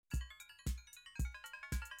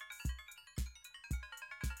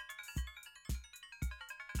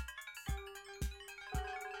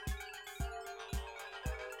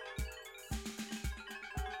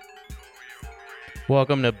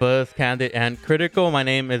Welcome to Buzz, Candid, and Critical. My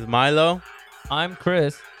name is Milo. I'm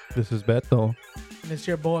Chris. This is Beto. And it's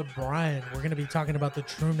your boy Brian. We're going to be talking about the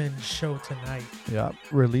Truman Show tonight. Yeah,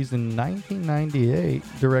 released in 1998,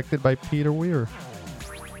 directed by Peter Weir.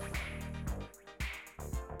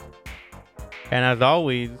 And as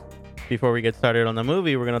always, before we get started on the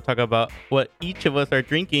movie, we're going to talk about what each of us are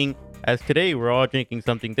drinking. As today, we're all drinking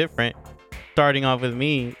something different. Starting off with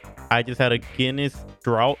me, I just had a Guinness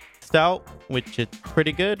Draught Stout, which is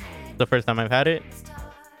pretty good. The first time I've had it.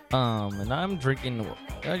 And I'm drinking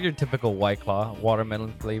your typical White Claw,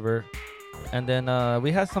 watermelon flavor. And then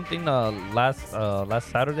we had something last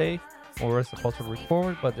Saturday when we were supposed to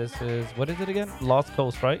record, but this is, what is it again? Lost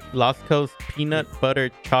Coast, right? Lost Coast Peanut Butter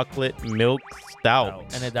Chocolate Milk Stout.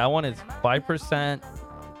 And then that one is 5%.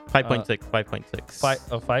 5.6.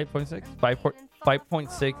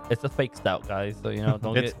 5.6. It's a fake stout, guys. So,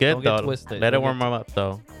 don't It's get, good, don't though. get twisted. Let it warm up,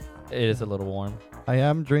 though. It is a little warm. I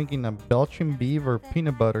am drinking a Belching Beaver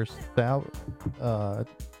peanut butter stout.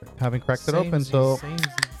 Haven't cracked it open, so I'm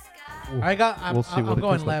see what it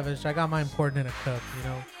going tastes like. lavish. I got mine poured in a cup,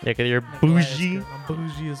 Yeah, because you're in a glass bougie. cup. I'm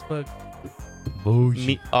bougie as fuck.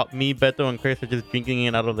 Me, Beto, and Chris are just drinking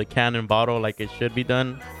it out of the can and bottle like it should be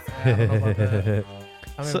done. I don't know about that.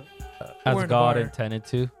 I mean, So- we're As in a God bar. intended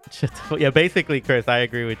to. Yeah, basically, Chris, I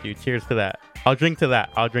agree with you. Cheers to that. I'll drink to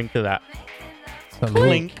that. Salud.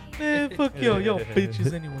 Clink. Fuck yo,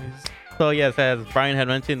 bitches anyways. So yes, as Brian had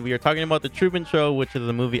mentioned, we are talking about the Truman Show, which is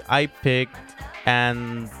a movie I picked.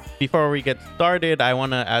 And before we get started, I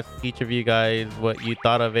want to ask each of you guys what you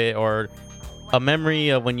thought of it, or a memory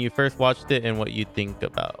of when you first watched it and what you think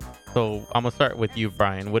about. So I'm gonna start with you,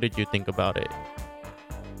 Brian. What did you think about it?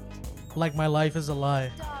 Like my life is a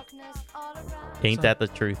lie. Ain't that the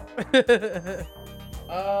truth?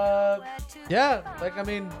 Yeah,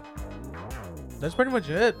 that's pretty much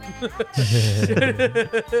it.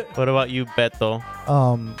 What about you, Beto?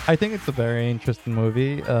 I think it's a very interesting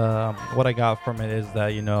movie. What I got from it is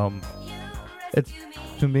that, it's,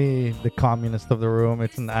 to me, the communist of the room.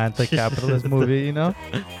 It's an anti-capitalist movie,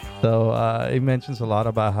 So it mentions a lot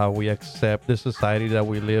about how we accept the society that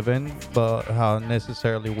we live in, but how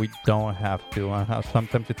necessarily we don't have to, and how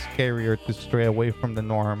sometimes it's scarier to stray away from the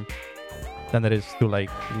norm than it is to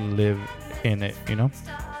live in it,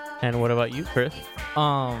 And what about you, Chris?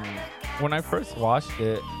 When I first watched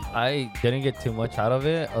it, I didn't get too much out of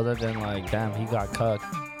it other than damn, he got cucked.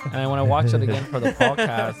 And when I watched it again for the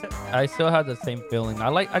podcast, I still had the same feeling.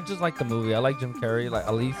 I just like the movie. I like Jim Carrey,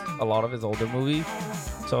 at least a lot of his older movies.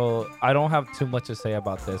 So I don't have too much to say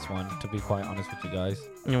about this one, to be quite honest with you guys.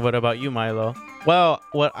 And what about you, Milo? Well,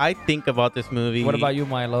 what I think about this movie. What about you,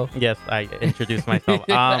 Milo? Yes, I introduced myself.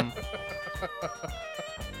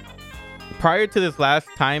 Prior to this last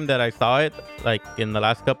time that I saw it, in the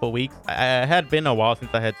last couple of weeks, I had been a while since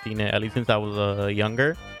I had seen it, at least since I was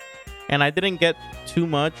younger. And I didn't get too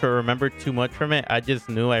much or remember too much from it. I just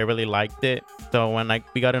knew I really liked it. So when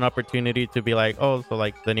we got an opportunity to be does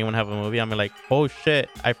anyone have a movie? I'm like, oh shit,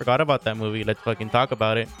 I forgot about that movie. Let's fucking talk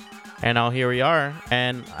about it. And now here we are.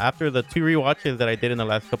 And after the 2 rewatches that I did in the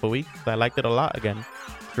last couple of weeks, I liked it a lot again.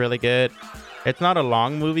 It's really good. It's not a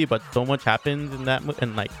long movie, but so much happens in that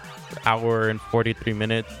in hour and 43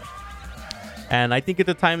 minutes. And I think it's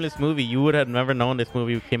a timeless movie. You would have never known this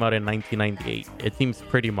movie came out in 1998. It seems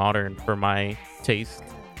pretty modern for my taste.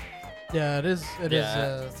 Yeah, it is. It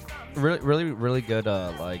is. Really, really, really good.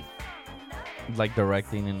 Like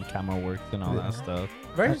directing and camera work and all that stuff.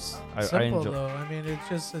 Very I simple enjoy- though. I mean, it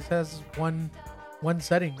has one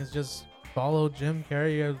setting. It's just follow Jim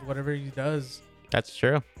Carrey as whatever he does, That's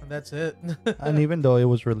true. and that's it. And even though it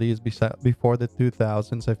was released before the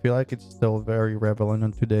 2000s, I feel like it's still very relevant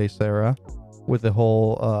in today's era, with the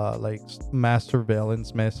whole mass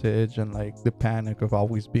surveillance message and the panic of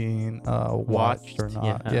always being watched or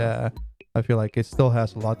not. Yeah, I feel like it still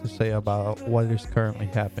has a lot to say about what is currently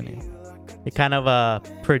happening. It kind of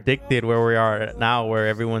predicted where we are now, where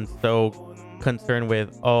everyone's so concerned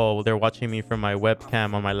with, oh, they're watching me from my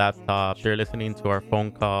webcam on my laptop. They're listening to our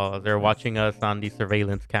phone calls. They're watching us on these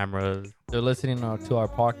surveillance cameras. They're listening to our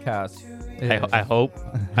podcast. I hope.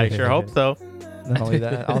 I sure hope so. Not only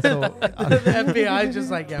that, also the FBI is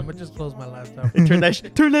just I'm gonna just close my laptop. Turn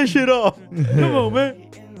that shit off. Come on, man.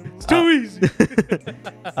 It's too easy.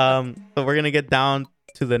 So we're gonna get down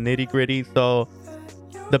to the nitty gritty. So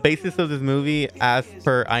the basis of this movie, as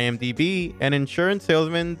per IMDb, an insurance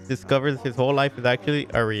salesman discovers his whole life is actually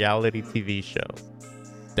a reality TV show.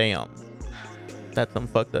 Damn. That's some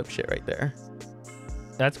fucked up shit right there.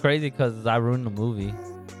 That's crazy because I ruined the movie.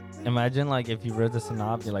 Imagine if you read the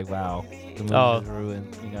synopsis, you're like, wow, the movie Oh. is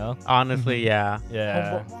ruined. You know? Honestly, yeah.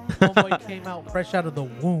 Yeah. Homeboy came out fresh out of the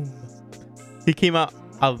womb. He came out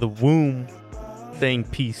of the womb saying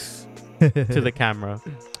peace to the camera.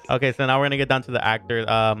 Okay, so now we're gonna get down to the actors.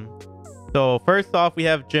 So first off, we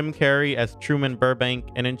have Jim Carrey as Truman Burbank,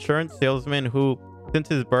 an insurance salesman who, since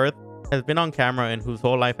his birth, has been on camera and whose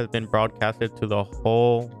whole life has been broadcasted to the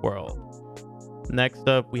whole world. Next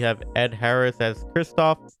up, we have Ed Harris as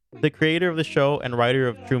Christoph, the creator of the show and writer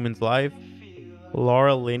of Truman's Life.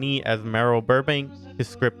 Laura Linney as Meryl Burbank,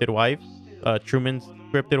 his scripted wife, Truman's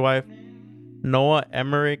scripted wife. Noah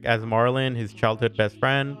Emmerich as Marlon, his childhood best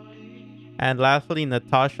friend. And lastly,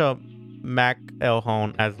 Natasha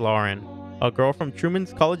McElhone as Lauren, a girl from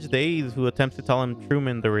Truman's college days who attempts to tell him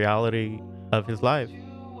Truman the reality of his life.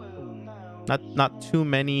 Not too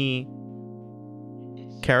many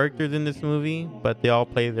characters in this movie, but they all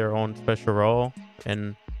play their own special role,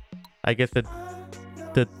 and I guess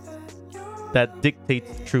that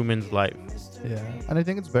dictates Truman's life. Yeah, and I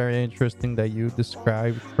think it's very interesting that you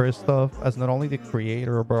described Christoph as not only the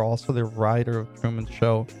creator but also the writer of Truman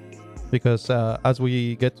Show, because as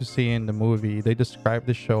we get to see in the movie, they describe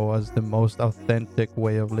the show as the most authentic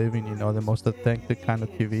way of living, you know, the most authentic kind of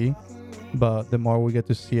TV. But the more we get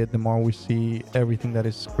to see it, the more we see everything that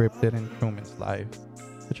is scripted in Truman's life,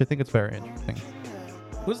 which I think is very interesting.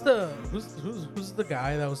 Who's the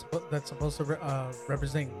guy that's supposed to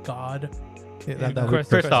represent God? Yeah, And, that would-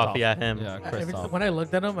 Christoph, yeah, him. Yeah, Every, Christoph. when I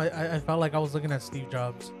looked at him, I felt like I was looking at Steve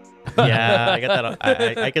Jobs. Yeah, I get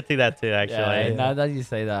that. I could see that too, Yeah, actually. now that you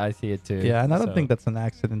say that, I see it too. Yeah, and I don't So- think that's an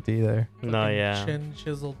accident either. No, Fucking yeah. Chin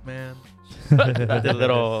chiseled man. With his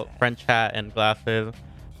little French hat and glasses.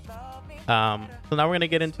 So now we're gonna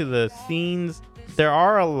get into the scenes. There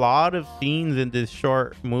are a lot of scenes in this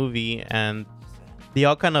short movie, and they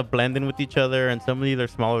all kind of blend in with each other. And some of these are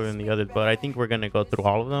smaller than the others, but I think we're gonna go through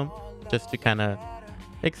all of them just to kind of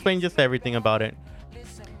explain just everything about it.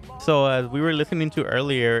 So as we were listening to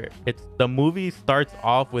earlier, the movie starts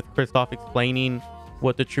off with Christoph explaining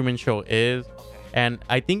what the Truman Show is, and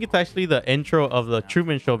I think it's actually the intro of the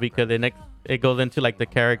Truman Show because it goes into like the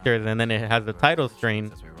characters and then it has the title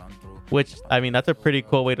screen, which I mean that's a pretty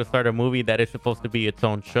cool way to start a movie that is supposed to be its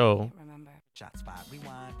own show.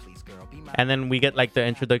 And then we get like the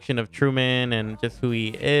introduction of Truman and just who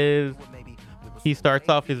he is. He starts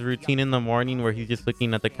off his routine in the morning where he's just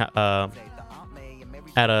looking at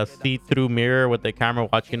at a see-through mirror with the camera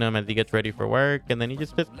watching him as he gets ready for work, and then he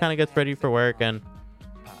just kind of gets ready for work. And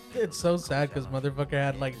It's so sad because motherfucker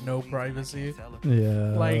had like no privacy,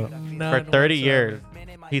 Yeah. like for none 30 whatsoever. years,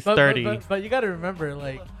 he's But, 30. But you got to remember,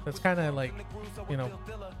 like that's kind of like, you know,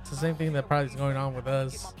 it's the same thing that probably is going on with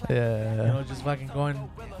us. You Yeah. know, just fucking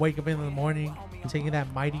wake up in the morning, taking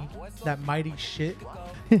that mighty shit.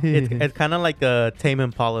 It's kind of like Tame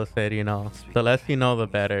Impala said, you know, the less you know, the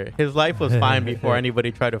better. His life was fine before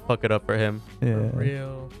anybody tried to fuck it up for him. Yeah.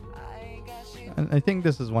 Real. And I think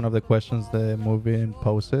this is one of the questions the movie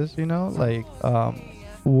poses, you know, like,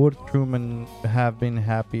 would Truman have been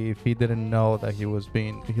happy if he didn't know that he was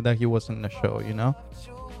in the show, you know?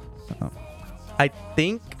 I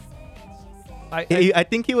think I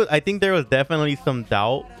think there was definitely some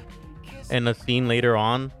doubt in a scene later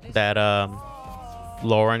on that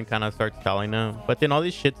Lauren kind of starts telling him, but then all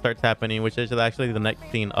this shit starts happening, which is actually the next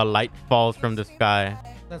scene. A light falls from the sky.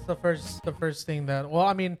 That's the first thing that. Well,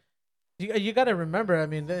 I mean, you got to remember. I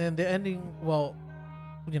mean, in the ending. Well,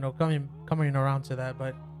 you know, coming around to that,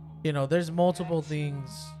 but you know, there's multiple things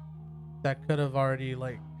that could have already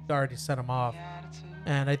set him off,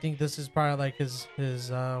 and I think this is probably like his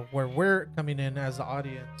where we're coming in as the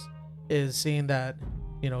audience is seeing that,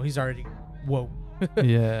 you know, he's already woke.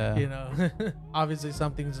 Yeah. You know, obviously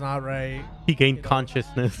something's not right. He gained You know.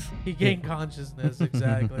 consciousness. He gained consciousness,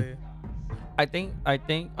 exactly. I think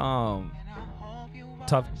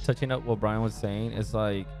touching up what Brian was saying is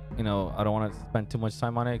like, you know, I don't want to spend too much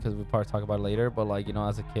time on it because we'll probably talk about it later, but like, you know,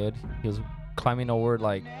 as a kid he was climbing over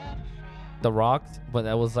like the rocks, but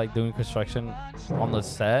that was like doing construction on the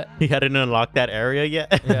set. He hadn't unlocked that area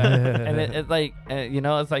yet. Yeah. And it's like, you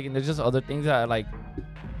know, it's like, and there's just other things that like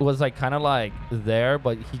was like kind of like there,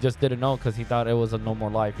 but he just didn't know because he thought it was a normal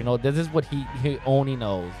life. You know, this is what he only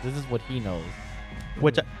knows. This is what he knows.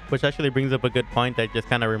 Which actually brings up a good point that just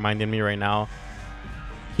kind of reminded me right now.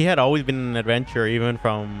 He had always been an adventurer, even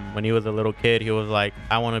from when he was a little kid. He was like,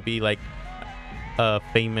 I want to be like a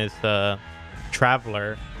famous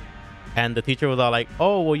traveler. And the teacher was all like,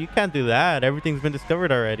 oh, well, you can't do that. Everything's been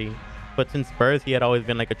discovered already. But since birth, he had always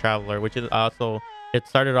been like a traveler, which is also it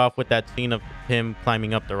started off with that scene of him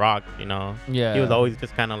climbing up the rocks. Yeah. He was always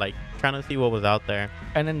just kind of like trying to see what was out there.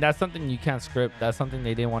 And then that's something you can't script. That's something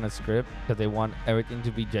they didn't want to script because they want everything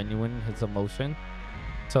to be genuine, his emotion.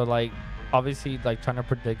 So like, obviously, like trying to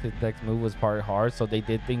predict his next move was probably hard. So they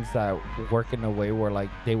did things that work in a way where like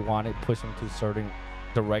they wanted to push him to a certain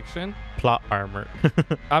direction. Plot armor.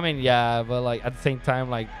 I mean, yeah, but like at the same time,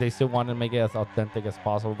 like they still wanted to make it as authentic as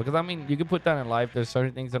possible. Because I mean, you can put that in life. There's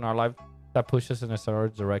certain things in our life that push us in a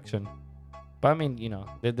certain direction. But I mean,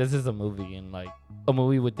 this is a movie and like a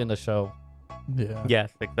movie within a show. Yeah.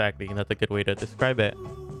 Yes, exactly. And that's a good way to describe it.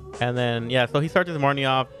 And then, yeah, so he starts his morning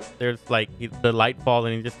off. There's like the light falls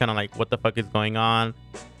and he's just kind of like, what the fuck is going on?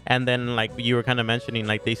 And then, like you were kind of mentioning,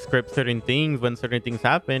 like they script certain things when certain things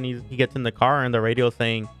happen. He gets in the car and the radio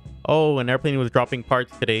saying, oh, an airplane was dropping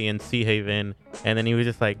parts today in Sea Haven. And then he was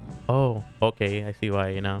just like, oh, okay, I see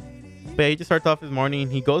why, But he just starts off his morning.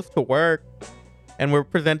 He goes to work and we're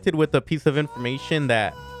presented with a piece of information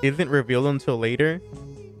that isn't revealed until later.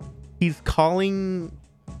 He's calling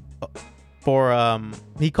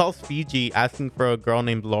he calls Fiji asking for a girl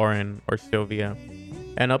named Lauren or Sylvia.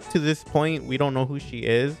 And up to this point, we don't know who she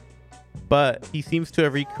is, but he seems to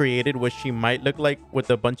have recreated what she might look like with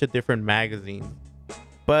a bunch of different magazines.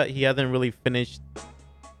 But he hasn't really finished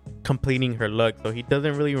completing her look, so he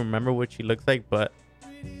doesn't really remember what she looks like, but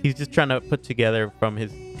he's just trying to put together from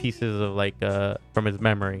his pieces of like from his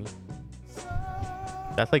memory.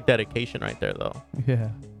 That's like dedication right there though. Yeah.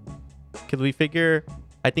 Because we figure,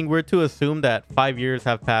 I think we're to assume that 5 years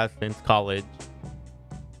have passed since college.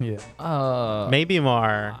 Yeah. Maybe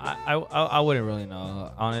more. I wouldn't really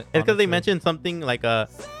know. It's because they mentioned something like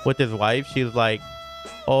with his wife. She's like,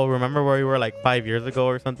 oh, remember where we were like 5 years ago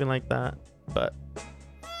or something like that. But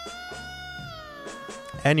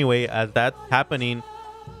anyway, as that's happening,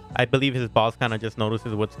 I believe his boss kind of just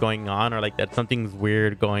notices what's going on, or like that something's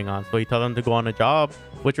weird going on. So he tells him to go on a job,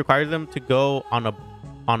 which requires them to go on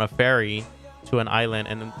a ferry to an island.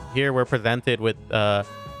 And then here we're presented with the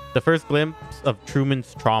first glimpse of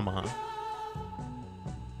Truman's trauma.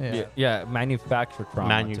 Yeah, manufactured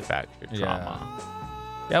trauma.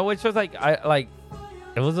 Yeah, which was like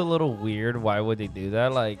it was a little weird. Why would they do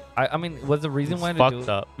that? Like, I mean, was the reason why to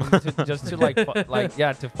do up. Just to to fuck.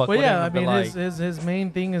 Well, with yeah, him, I mean, his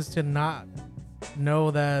main thing is to not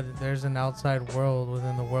know that there's an outside world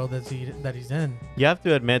within the world that he's in. You have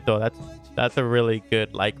to admit though, that's a really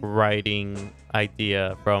good like writing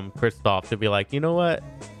idea from Christoph to be like, you know what,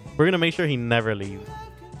 we're gonna make sure he never leaves.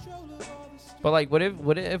 But like, what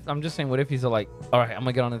if I'm just saying, what if he's like, all right, I'm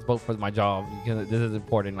gonna get on this boat for my job because this is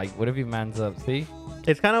important. Like, what if he mans up? See,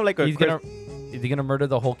 it's kind of like is he gonna murder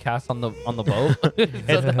the whole cast on the boat?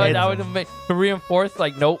 So that would to reinforce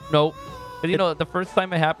like, nope. But the first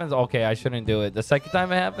time it happens, okay, I shouldn't do it. The second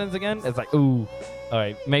time it happens again, it's like, ooh, all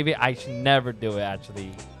right, maybe I should never do it.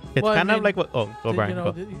 Actually, it's of like what? Oh, go Brian.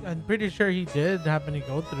 Go. I'm pretty sure he did happen to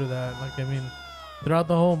go through that. Like, I mean, throughout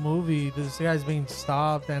the whole movie, this guy's being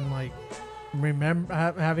stopped and like remember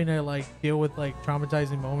having to like deal with like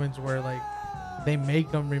traumatizing moments where like they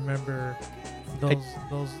make him remember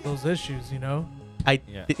those issues. I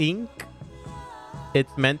think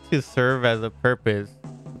it's meant to serve as a purpose,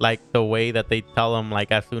 like the way that they tell him,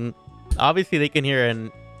 like as soon, obviously they can hear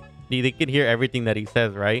everything that he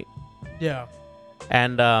says, right? Yeah.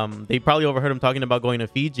 And they probably overheard him talking about going to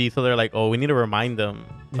Fiji, so they're like, oh, we need to remind him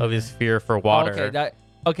of his fear for water.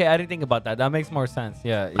 Okay, I didn't think about that. That makes more sense.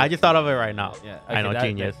 Yeah. I just thought of it right now. Yeah. Okay, I know,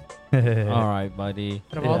 genius. All right, buddy.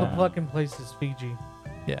 Out of all the fucking places, Fiji.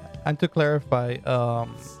 Yeah. And to clarify,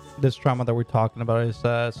 this trauma that we're talking about is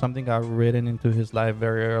something got written into his life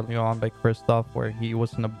very early on by Christoph, where he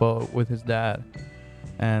was in a boat with his dad,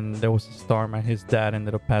 and there was a storm, and his dad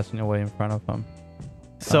ended up passing away in front of him.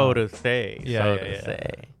 So to say.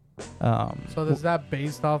 So is that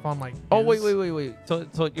based off on like? Oh wait. So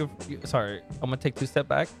you're sorry. I'm gonna take 2 steps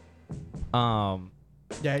back.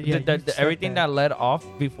 Everything that led off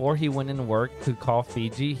before he went in work to call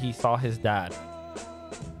Fiji, he saw his dad.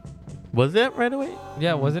 Was it right away?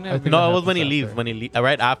 Yeah, wasn't it? No, it was when he leaves.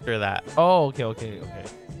 Right after that. Oh, okay.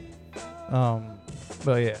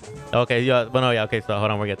 But yeah. Okay, yeah, but no, yeah. Okay, so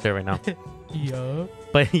hold on, we'll get to it right now. Yeah.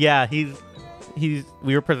 But yeah, we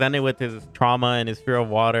were presented with his trauma and his fear of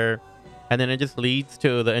water, and then it just leads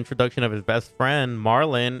to the introduction of his best friend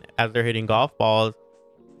Marlon as they're hitting golf balls,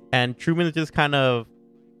 and Truman's just kind of,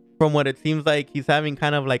 from what it seems like, he's having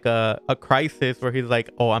kind of like a crisis where he's like,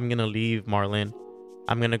 oh, I'm gonna leave Marlon,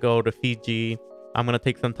 I'm gonna go to Fiji, I'm gonna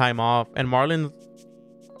take some time off. And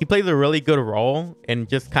he plays a really good role in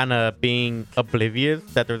just kind of being oblivious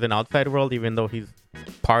that there's an outside world, even though he's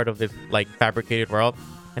part of this like fabricated world.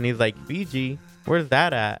 And he's like, Fiji, Where's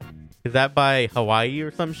that at? Is that by Hawaii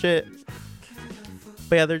or some shit?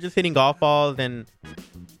 But yeah, they're just hitting golf balls, and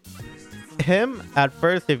him at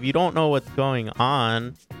first, if you don't know what's going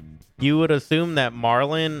on, you would assume that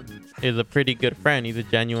Marlon is a pretty good friend. He's a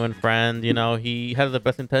genuine friend. You know, he has the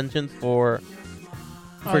best intentions for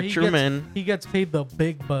Truman. He gets paid the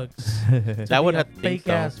big bucks. That would have to think fake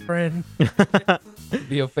so. ass friend.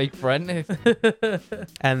 Be a fake friend.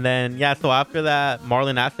 And then yeah, so after that,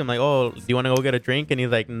 Marlon asked him like, "Oh, do you want to go get a drink?" And he's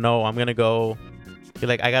like, "No, I'm gonna go." He's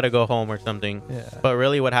like, "I gotta go home or something." Yeah. But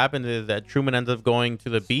really, what happens is that Truman ends up going to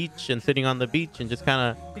the beach and sitting on the beach and just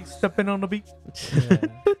kind He's stepping on the beach.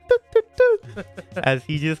 of, as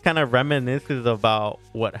he just kind of reminisces about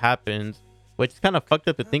what happens, which is kind of fucked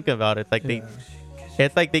up to think about. It's like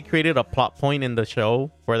it's like they created a plot point in the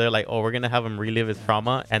show where they're like, "Oh, we're gonna have him relive his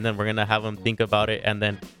trauma, and then we're gonna have him think about it, and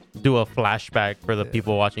then do a flashback for the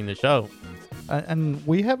people watching the show." And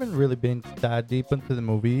we haven't really been that deep into the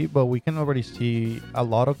movie, but we can already see a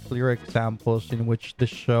lot of clear examples in which the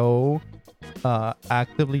show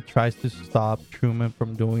actively tries to stop Truman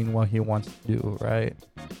from doing what he wants to do, right?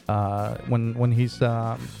 When he's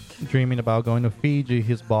dreaming about going to Fiji,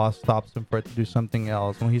 his boss stops him for it to do something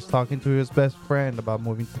else. When he's talking to his best friend about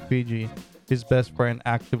moving to Fiji, his best friend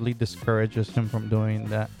actively discourages him from doing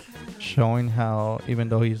that, showing how even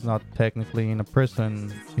though he's not technically in a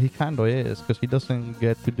prison, he kind of is, because he doesn't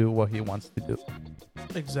get to do what he wants to do.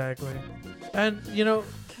 Exactly. And, you know,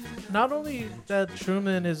 not only that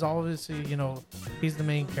Truman is obviously, you know, he's the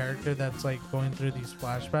main character that's like going through these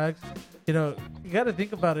flashbacks. You know, you got to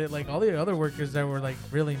think about it. Like all the other workers that were like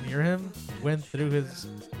really near him went through his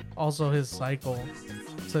cycle.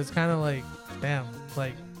 So it's kind of like, damn,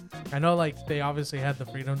 like, I know like they obviously had the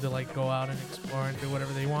freedom to like go out and explore and do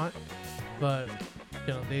whatever they want, but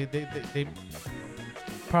you know, they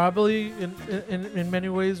probably in many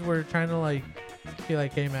ways were trying to like be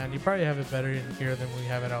like, hey man, you probably have it better in here than we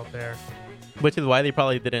have it out there. Which is why they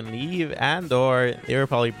probably didn't leave, and or they were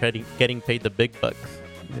probably getting paid the big bucks.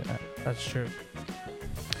 Yeah. That's true.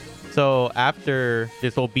 So after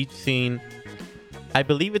this whole beach scene, I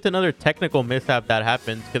believe it's another technical mishap that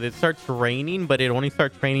happens because it starts raining, but it only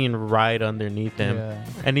starts raining right underneath him. Yeah.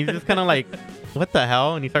 And he's just kind of like, what the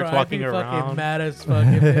hell? And he starts walking I'd be fucking around. mad as fuck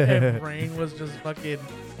if rain was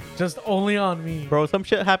just only on me. Bro, some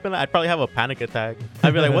shit happened. I'd probably have a panic attack.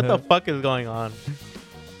 I'd be like, what the fuck is going on?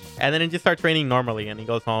 And then it just starts raining normally, and he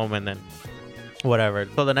goes home, and then whatever.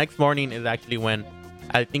 So the next morning is actually when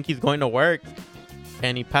I think he's going to work,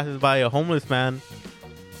 and he passes by a homeless man,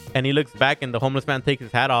 and he looks back, and the homeless man takes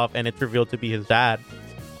his hat off, and it's revealed to be his dad.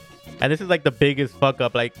 And this is like the biggest fuck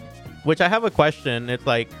up, like, which I have a question. It's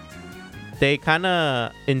like they kind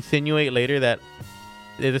of insinuate later that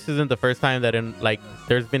this isn't the first time that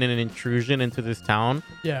there's been an intrusion into this town.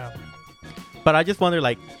 Yeah. But I just wonder,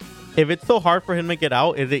 like, if it's so hard for him to get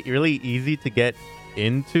out, is it really easy to get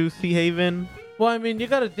into Sea Haven? Well, I mean, you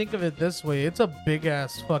got to think of it this way. It's a big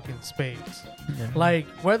ass fucking space. Yeah. Like,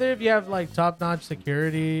 whether if you have like top-notch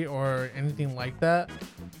security or anything like that,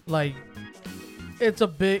 like, it's a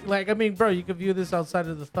big, like, I mean, bro, you could view this outside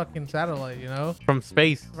of the fucking satellite, you know? From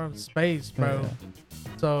space. From space, bro. Yeah.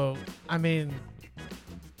 So, I mean,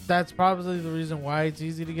 that's probably the reason why it's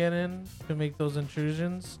easy to get in, to make those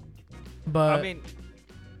intrusions. But, I mean,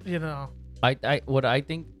 you know, what I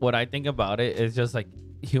think about it is just like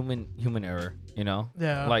human error, you know?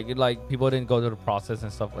 Yeah. Like people didn't go through the process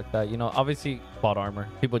and stuff like that. You know, obviously plot armor.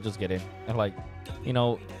 People just get in. And like, you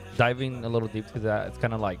know, diving a little deep to that, it's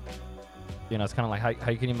kind of like, you know, it's kind of like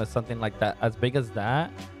how you can you mess something like that as big as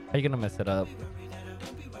that? How you gonna mess it up?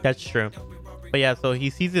 That's true. But yeah, so he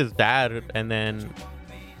sees his dad, and then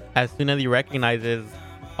as soon as he recognizes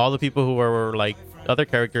all the people who were like other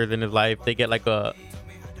characters in his life, they get like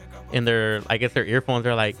in their, I guess their earphones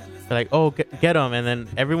are like, they're like, oh, get him. And then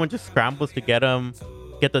everyone just scrambles to get him,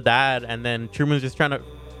 get the dad. And then Truman's just trying to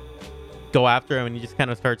go after him, and he just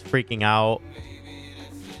kind of starts freaking out.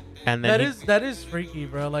 And then that is freaky,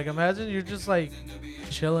 bro. Like, imagine you're just like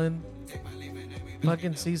chilling,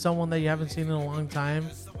 fucking see someone that you haven't seen in a long time,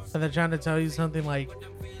 and they're trying to tell you something like,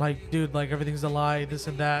 dude, like everything's a lie, this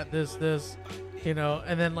and that, this, you know,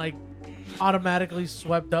 and then like automatically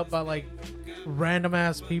swept up by like random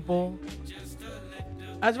ass people.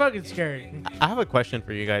 That's fucking scary. I have a question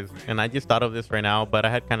for you guys, and I just thought of this right now, but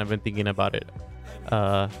I had kind of been thinking about it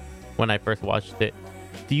when I first watched it.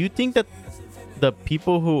 Do you think that the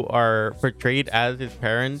people who are portrayed as his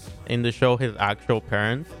parents in the show his actual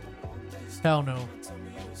parents? Hell no.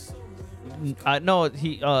 No,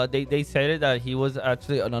 they said it that he was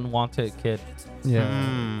actually an unwanted kid.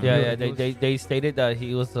 Yeah. Yeah. They stated that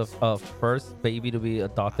he was the first baby to be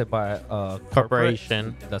adopted by a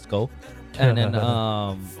Corporation. Let's go. And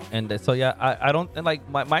then so yeah, I don't like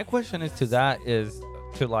my question is to that is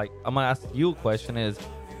to like I'm gonna ask you a question is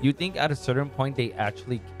you think at a certain point they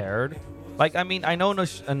actually cared? Like I mean I know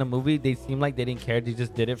in the movie they seem like they didn't care, they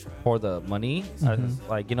just did it for the money.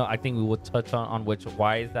 Like you know I think we would touch on which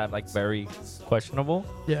why is that like very questionable.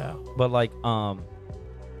 Yeah. But like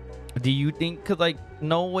do you think cause like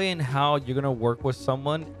no way in how you're gonna work with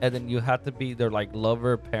someone and then you have to be their like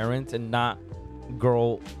lover parents and not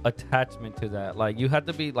grow attachment to that, like you have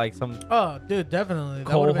to be like some Oh, dude, definitely. That would've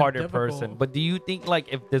been cold-hearted difficult. person. But do you think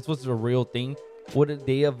like if this was a real thing would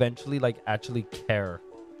they eventually like actually care?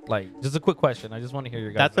 Like just a quick question, I just want to hear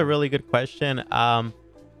your guys. That's a really good question. I'm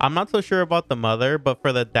not so sure about the mother, but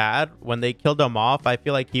for the dad, when they killed him off, I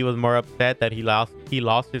feel like he was more upset that he lost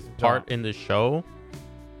his part in the show.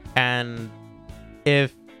 And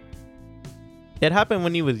if it happened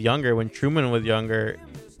when he was younger, when Truman was younger,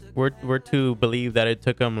 we're to believe that it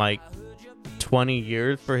took him like 20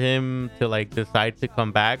 years for him to like decide to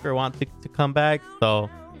come back or want to come back. So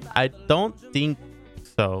I don't think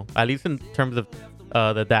so, at least in terms of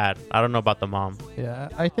the dad. I don't know about the mom. Yeah,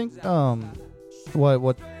 I think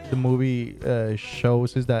what the movie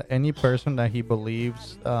shows is that any person that he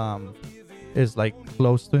believes is like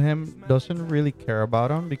close to him doesn't really care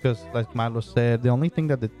about him, because like Milo said, the only thing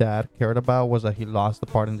that the dad cared about was that he lost the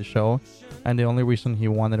part in the show, and the only reason he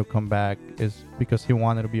wanted to come back is because he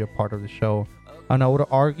wanted to be a part of the show. And I would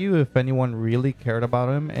argue if anyone really cared about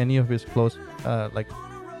him, any of his close like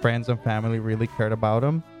friends and family really cared about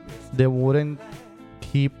him, they wouldn't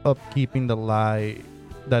keeping the lie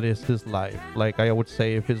that is his life. Like I would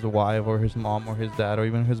say, if his wife or his mom or his dad or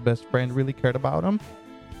even his best friend really cared about him,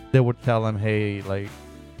 they would tell him, hey, like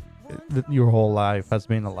your whole life has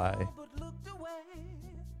been a lie.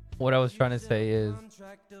 What I was trying to say is,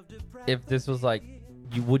 if this was like,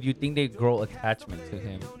 would you think they'd grow attachment to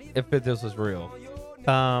him if this was real?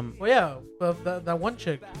 Well, yeah, that one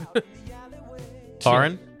chick.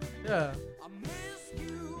 Lauren? Yeah.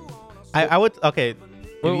 I would, okay.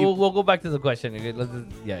 We'll go back to the question.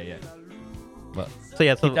 Yeah. But So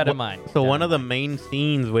yeah, keep that in mind. So one of the main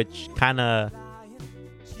scenes, which kind of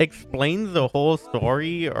explains the whole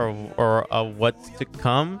story or of what's to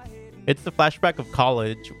come, it's the flashback of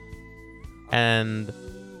college, and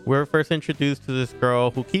we're first introduced to this girl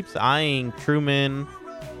who keeps eyeing Truman,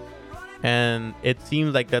 and it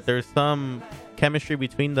seems like that there's some chemistry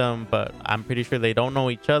between them, but I'm pretty sure they don't know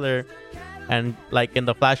each other. And like in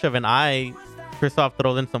the flash of an eye, Christoph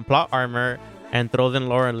throws in some plot armor and throws in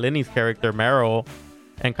Lauren Linney's character Meryl,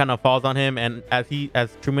 and kind of falls on him. And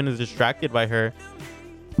as Truman is distracted by her,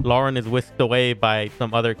 Lauren is whisked away by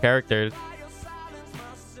some other characters.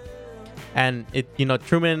 And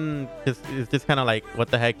Truman is just kind of like, what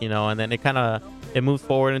the heck, and then it moves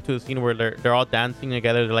forward into a scene where they're all dancing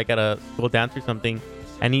together. They're like at a school dance or something,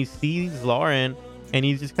 and he sees Lauren, and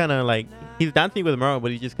he's just kind of like, he's dancing with Meryl,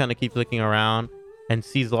 but he just kind of keeps looking around and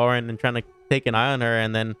sees Lauren and trying to take an eye on her.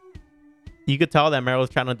 And then you could tell that Meryl's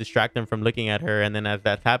trying to distract him from looking at her. And then as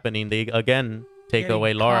that's happening, they again take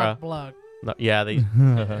away Laura. No, yeah, they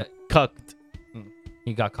cucked.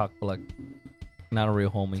 He got cock-blocked. Not a real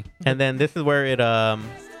homie. And then this is where it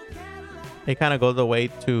kind of goes away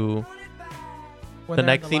to the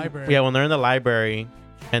next scene. Library. Yeah, when they're in the library,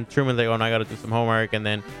 and Truman's like, "Oh, no, I gotta do some homework," and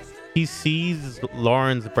then he sees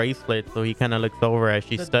Lauren's bracelet, so he kind of looks over as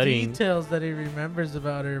she's studying. The details that he remembers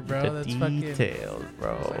about her, bro. The That's details,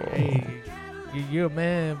 bro. Like, hey, you're a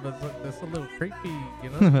man, but that's a little creepy,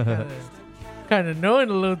 kind of knowing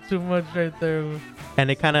a little too much right there. And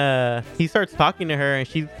he starts talking to her, and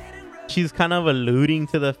she's kind of alluding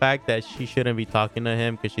to the fact that she shouldn't be talking to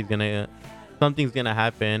him because something's gonna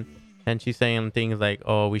happen. And she's saying things like,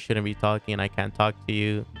 "Oh, we shouldn't be talking. I can't talk to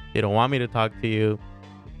you. They don't want me to talk to you."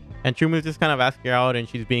 And Truman's just kind of asking her out, and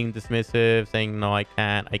she's being dismissive, saying, "No, I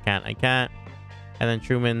can't. And then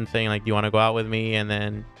Truman saying, like, "Do you want to go out with me?" And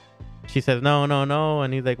then she says, "No.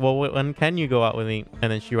 And he's like, "Well, when can you go out with me?"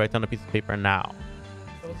 And then she writes on a piece of paper, "Now."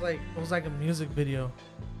 It was like a music video.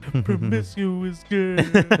 Promiscuous girl,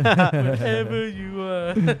 wherever you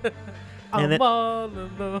are. I'm all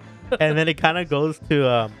alone. And then it kind of goes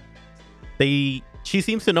to she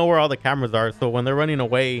seems to know where all the cameras are, so when they're running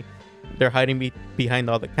away, they're hiding behind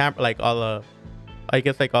all the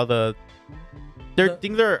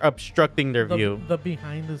things are obstructing their view. The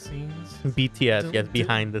behind the scenes. BTS, yes,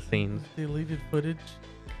 behind the scenes. Deleted footage.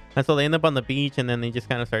 And so they end up on the beach, and then they just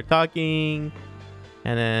kind of start talking,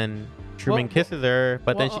 and then Truman kisses her,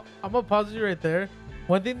 but then I'm gonna pause you right there.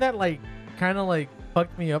 One thing that kind of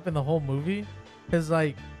fucked me up in the whole movie is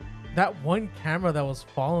like that one camera that was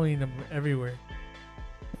following him everywhere.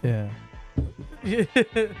 Yeah. You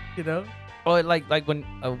know? Oh, like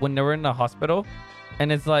when they were in the hospital,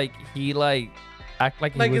 and it's like he like act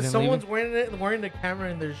like he Like if wasn't someone's leaving. wearing the camera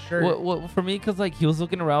in their shirt. Well, for me, cause like he was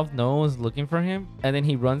looking around, no one was looking for him, and then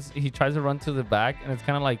he tries to run to the back, and it's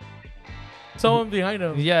kind of like, Someone behind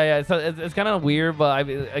him. yeah. So it's kind of weird, but I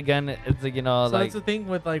mean, again, it's like, you know, So like that's the thing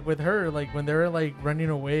with her, like when they're like running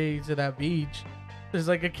away to that beach, there's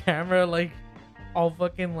like a camera like all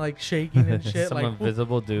fucking like shaking and shit. some like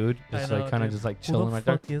invisible dude I just know, like kind of dude. just like who chilling the right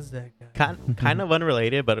there. fuck is that guy? Kind of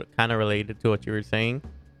unrelated, but kind of related to what you were saying.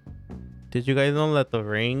 Did you guys know that the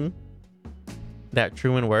ring that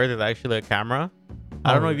Truman wears is actually a camera?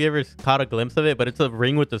 I don't know if you ever caught a glimpse of it, but it's a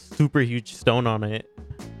ring with a super huge stone on it,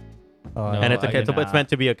 Oh, and it's I it's cannot. meant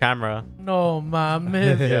to be a camera. No,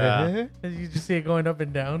 mames. Yeah. You just see it going up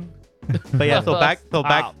and down. But yeah, so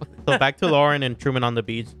Stop. back to Lauren and Truman on the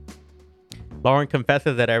beach. Lauren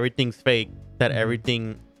confesses that everything's fake, that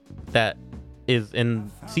everything that is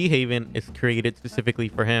in Sea Haven is created specifically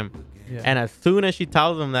for him. Yeah. And as soon as she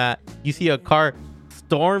tells him that, you see a car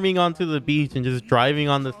storming onto the beach and just driving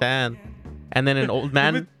on the sand. And then an old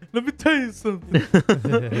man. Let me tell you something.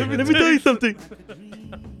 Let me tell you something.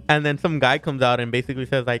 And then some guy comes out and basically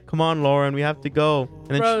says like, "Come on, Lauren, we have to go."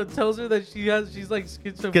 And then Bro, tells her that she's like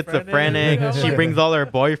schizophrenic. schizophrenic. I'm She like- brings all her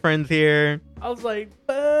boyfriends here. I was like,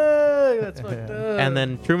 fuck, that's fucked up. And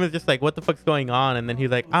then Truman's just like, "What the fuck's going on?" And then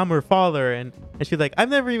he's like, "I'm her father." And she's like, "I've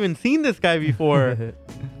never even seen this guy before."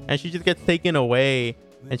 And she just gets taken away.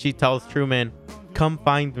 And she tells Truman, "Come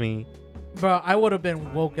find me." Bro, I would have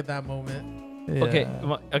been woke at that moment.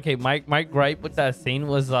 Okay. My gripe with that scene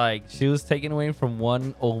was like she was taken away from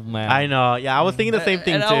one old man. I know. Yeah, I was thinking the same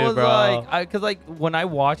thing and too, I was bro. like, cause like when I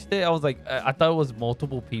watched it, I was like, I thought it was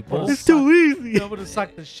multiple people. It's too easy. I'm gonna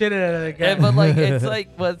suck the shit out of that guy. But like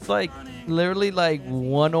it's like literally like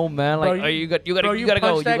one old man. Like, Bro, oh, you gotta Bro, go. punch You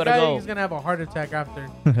that gotta guy, go. he's gonna have a heart attack after.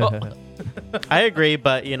 I agree,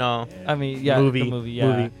 but you know, I mean, yeah, movie, the movie,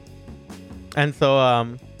 yeah. And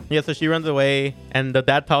so, yeah, so she runs away, and the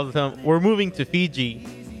dad tells him, "We're moving to Fiji,"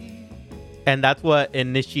 and that's what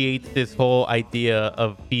initiates this whole idea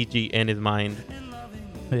of Fiji in his mind.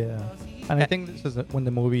 Yeah. And I think this is when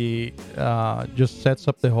the movie just sets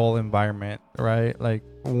up the whole environment, right? Like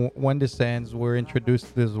when this ends, we're introduced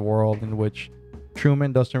to this world in which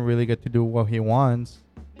Truman doesn't really get to do what he wants,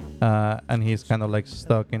 and he's kind of like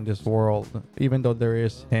stuck in this world, even though there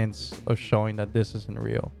is hints of showing that this isn't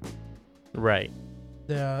real. Right.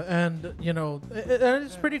 Yeah, and you know,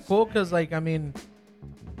 it's pretty cool because, like, I mean,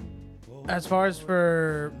 as far as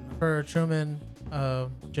for Truman,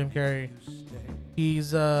 Jim Carrey,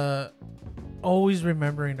 he's always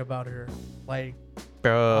remembering about her, like,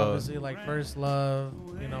 Bro. obviously, like first love,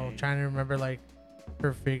 you know, trying to remember like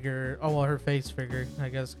her figure, her face figure, I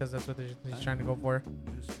guess, because that's what he's trying to go for.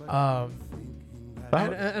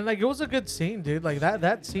 And like it was a good scene, dude. Like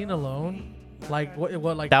that scene alone. Like what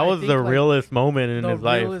like That I was think, the like, realest moment in the his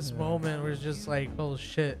life. realest moment was just like, oh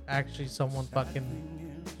shit, actually someone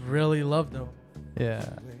fucking really loved him. Yeah,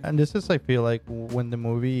 and this is, I feel like, when the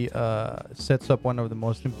movie sets up one of the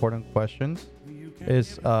most important questions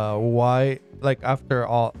is why, like, after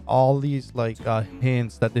all these like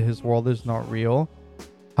hints that his world is not real,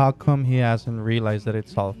 how come he hasn't realized that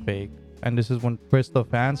it's all fake? And this is when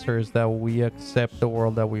Christoph answers that we accept the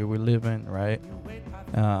world that we live in, right?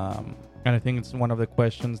 And I think it's one of the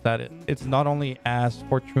questions that it's not only asked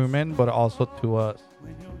for Truman, but also to us,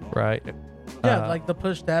 right? Yeah, like the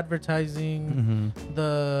pushed advertising,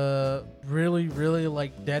 the really, really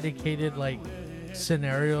like dedicated like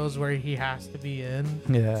scenarios where he has to be in.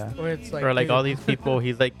 Yeah. Where it's like, Or like dude, all these people,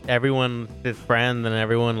 he's like everyone's his friend and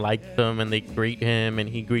everyone likes him and they greet him and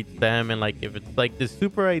he greets them, and like if it's like this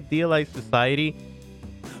super idealized society,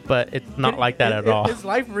 but it's not like that at all. Is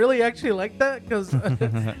life really actually like that? Because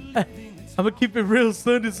I'm gonna keep it real,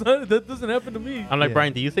 son. That doesn't happen to me. I'm like, Yeah.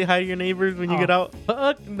 Brian, do you say hi to your neighbors when you get out?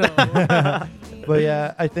 Fuck no. But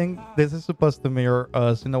yeah, I think this is supposed to mirror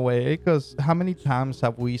us in a way, because how many times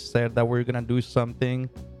have we said that we're gonna do something,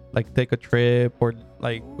 like take a trip or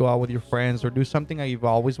like go out with your friends or do something that you've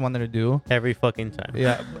always wanted to do? Every fucking time.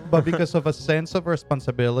 Yeah, but because of a sense of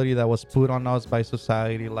responsibility that was put on us by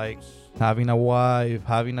society, like having a wife,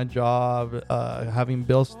 having a job, having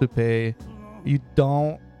bills to pay, you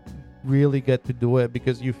don't really get to do it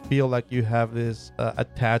because you feel like you have this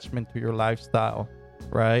attachment to your lifestyle,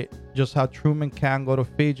 right? Just how Truman can't go to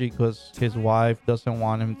Fiji because his wife doesn't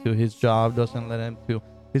want him to, his job doesn't let him to,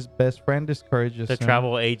 his best friend discourages The him.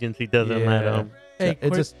 travel agency doesn't let Yeah. him. Hey,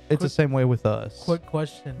 It's the same way with us. quick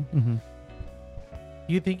question. Mhm.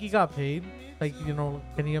 You think he got paid? Like, you know,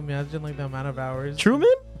 can you imagine like the amount of hours?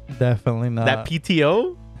 Truman? Definitely not. That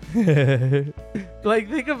PTO? Like,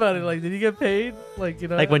 think about it. Like, did he get paid? Like, you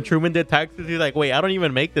know, Like when Truman did taxes, he's like, wait, I don't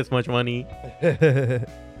even make this much money.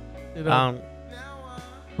 you know,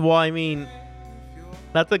 Well, I mean,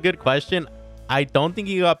 that's a good question. I don't think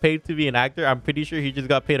he got paid to be an actor. I'm pretty sure he just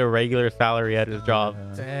got paid a regular salary at his job,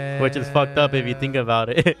 which is fucked up if you think about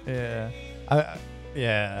it.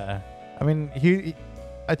 Yeah. I mean,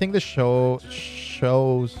 I think the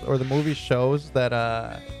movie shows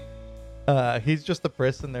that he's just a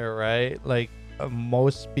prisoner, right? Like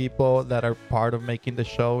most people that are part of making the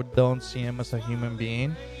show don't see him as a human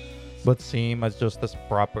being, but see him as just this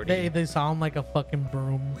property. they sound like a fucking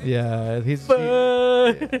broom. Yeah,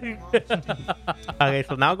 Okay,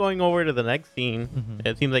 so now going over to the next scene,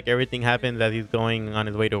 it seems like everything happens as he's going on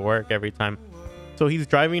his way to work every time. So he's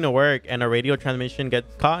driving to work and a radio transmission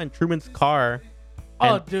gets caught in Truman's car.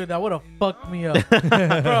 Oh, dude, that would have fucked me up. Bro,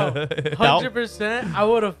 100%, I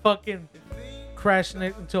would have fucking crashed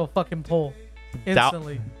into a fucking pole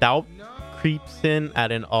instantly. Doubt creeps in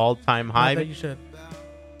at an all-time Not high that you should.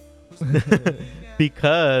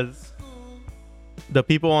 because the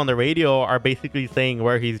people on the radio are basically saying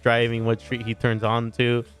where he's driving, what street he turns on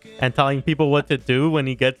to, and telling people what to do when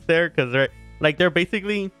he gets there, because they're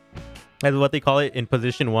basically, as what they call it, in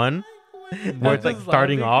position one, where it's like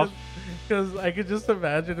starting off. Because I could just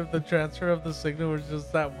imagine if the transfer of the signal was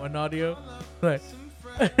just that one audio, like,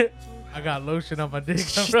 I got lotion on my dick.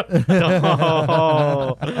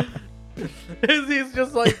 No. He's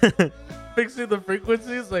just like fixing the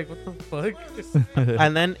frequencies, like, what the fuck?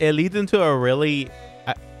 And then it leads into a really,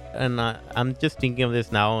 I'm just thinking of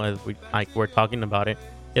this now as we're talking about it.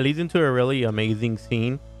 It leads into a really amazing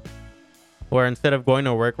scene where instead of going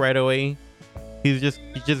to work right away, he just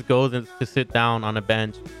goes to sit down on a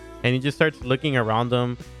bench, and he just starts looking around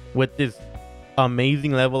him with this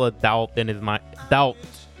amazing level of doubt in his mind.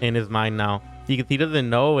 Now because he doesn't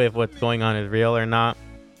know if what's going on is real or not.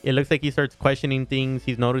 It looks like he starts questioning things.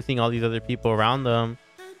 He's noticing all these other people around him,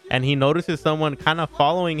 and he notices someone kind of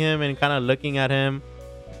following him and kind of looking at him.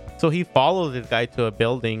 So he follows this guy to a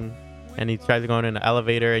building, and he tries to go in an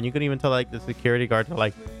elevator, and you can even tell like the security guards are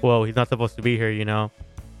like, whoa, he's not supposed to be here, you know.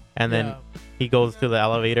 And then he goes to the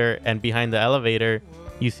elevator, and behind the elevator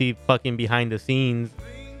you see fucking behind the scenes,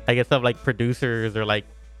 I guess, of like producers or like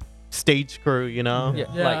stage crew, you know.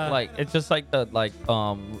 Like it's just like the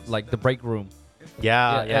break room.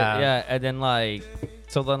 Yeah. And then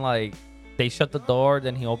then they shut the door,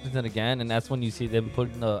 then he opens it again, and that's when you see them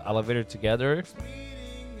putting the elevator together.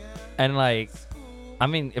 And like, I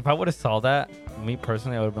mean, if I would have saw that, me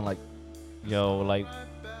personally, I would have been like, yo, like,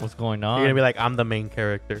 what's going on? You're gonna be like, I'm the main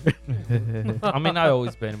character. I mean, I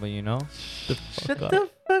always been, but you know. Shut the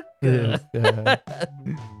fuck up.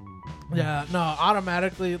 Yeah, no,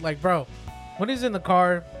 automatically, like, bro, when he's in the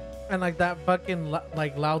car and like that fucking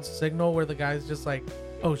like loud signal where the guy's just like,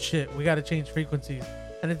 oh shit, we gotta change frequencies,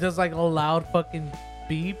 and it does like a loud fucking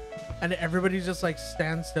beep, and everybody just like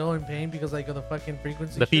stands still in pain because like of the fucking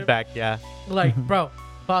frequency. The feedback, yeah. Like, bro,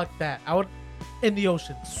 fuck that. I would in the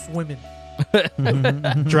ocean swimming.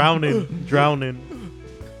 drowning.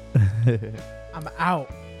 I'm out.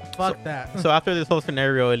 Fuck that. So after this whole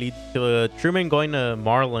scenario, it leads to Truman going to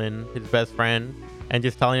Marlon, his best friend, and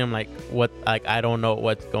just telling him like, I don't know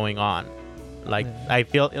what's going on. Like, I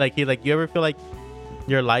feel like he's like, you ever feel like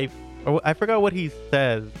your life, or I forgot what he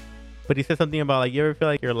says, but he said something about like, you ever feel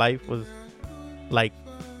like your life was like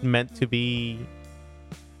meant to be.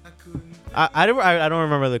 I don't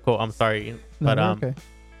remember the quote. I'm sorry, but okay.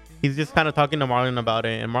 He's just kind of talking to Marlon about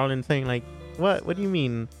it, and Marlon's saying like, what do you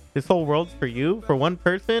mean? This whole world's for you? For one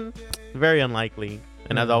person? Very unlikely.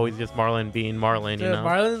 And as always, just Marlon being Marlon, Dude, you know?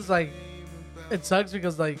 Marlon's like, it sucks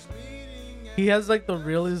because like he has like the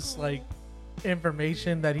realest like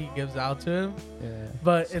information that he gives out to him. Yeah.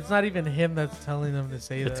 But it's not even him that's telling him to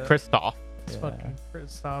say that. It's Kristoff. It's fucking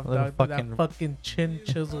Kristoff, Little dog. That fucking chin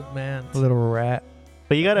chiseled man. Little rat.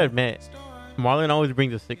 But you gotta admit, Marlon always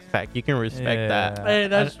brings a six-pack. You can respect that. Hey,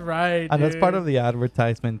 that's right, And that's part dude. of the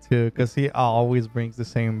advertisement too, because he always brings the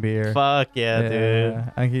same beer. Fuck yeah,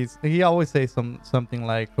 dude. And he always says something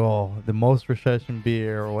like, "Oh, the most refreshing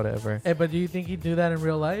beer" or whatever. Hey, but do you think he'd do that in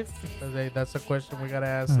real life? Because, hey, that's a question we gotta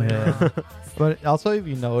ask later Yeah. on. But also, if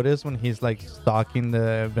you notice, when he's like stocking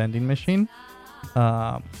the vending machine,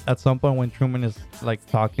 at some point when Truman is like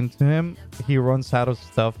talking to him, he runs out of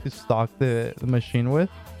stuff to stock the machine with.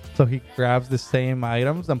 So he grabs the same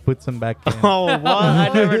items and puts them back in. Oh, what?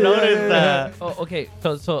 I never noticed that. Oh, okay.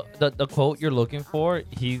 So the quote you're looking for,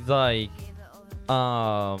 he's like,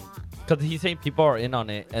 Because he's saying people are in on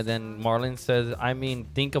it, and then Marlon says, "I mean,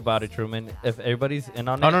 think about it, Truman. If everybody's in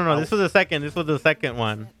on it." Oh no, this was the second. This was the second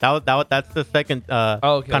one. That's the second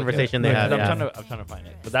conversation they had. I'm trying to find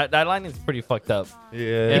it, but that line is pretty fucked up.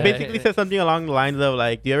 Yeah. He basically said something along the lines of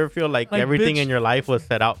like, "Do you ever feel like everything bitch, in your life was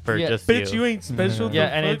set out for just bitch, you you?" ain't special. Yeah,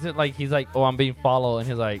 and it's like he's like, "Oh, I'm being followed," and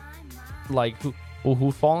he's like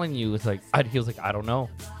who's following you? It's like he was like, "I don't know."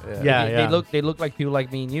 Yeah. They look like people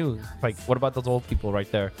like me and you. Like, what about those old people right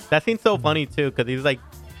there? That seems so funny too, because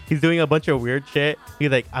he's doing a bunch of weird shit.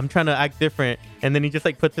 He's like, "I'm trying to act different," and then he just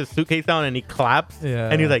like puts his suitcase down and he claps. Yeah.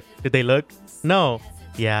 And he's like, "Did they look?" No.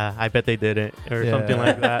 Yeah, I bet they didn't, or something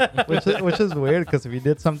like that. which is weird because if you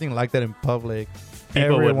did something like that in public,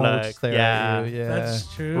 People would everyone would look. stare Yeah. at you. Yeah.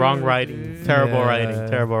 That's true. Wrong writing. dude. Terrible Yeah. writing.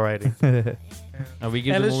 Terrible writing. And we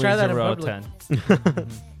give And the let's movie try that in 0 out of public.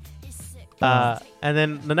 10. And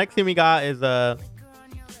then the next thing we got is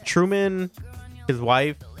Truman, his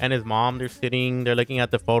wife, and his mom. They're looking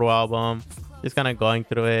at the photo album, just kind of going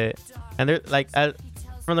through it, and they're like,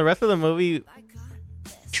 from the rest of the movie,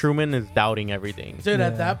 Truman is doubting everything. Dude, Yeah.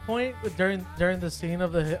 at that point, during the scene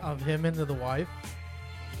of him and the wife,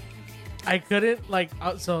 I couldn't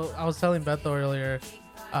so I was telling Beto earlier,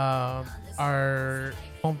 our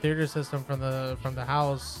home theater system from the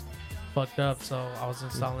house fucked up, so I was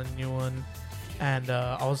installing a new one, and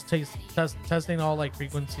I was testing all like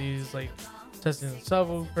frequencies, like testing the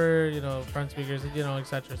subwoofer, front speakers,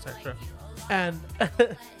 etc., etc. And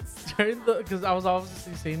because I was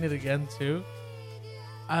obviously seeing it again too.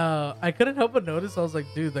 I couldn't help but notice. I was like,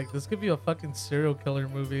 dude, like this could be a fucking serial killer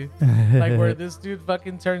movie, like where this dude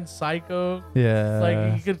fucking turns psycho. Yeah.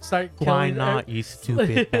 Like he could start killing. Why not, you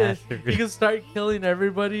stupid bastard? He could start killing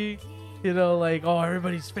everybody. Like, oh,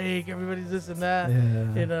 everybody's fake, everybody's this and that. Yeah.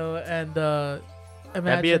 And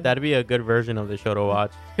imagine That'd be a good version of the show to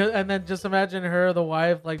watch. and then just imagine her, the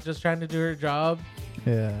wife, like just trying to do her job,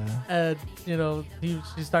 Yeah. and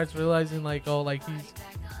she starts realizing like, oh, like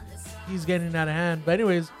he's getting out of hand. But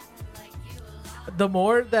anyways, the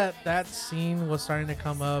more that scene was starting to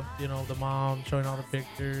come up, the mom showing all the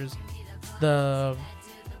pictures, the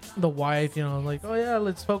wife, like, oh yeah,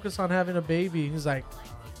 let's focus on having a baby. He's like,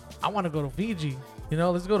 I want to go to Fiji,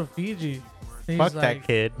 let's go to Fiji. And Fuck he's that like,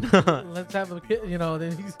 kid. let's have a kid,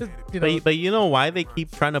 then he's But you know why they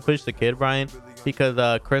keep trying to push the kid, Brian?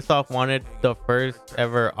 Because Christoph wanted the first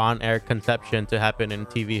ever on-air conception to happen in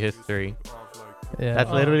TV history. Yeah.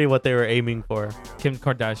 That's literally what they were aiming for. Kim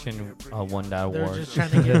Kardashian won that they were award. just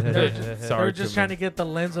trying to get Sorry, trying to get the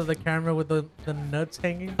lens of the camera with the nuts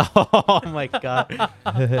hanging. Oh my god.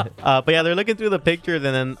 But yeah, they're looking through the pictures,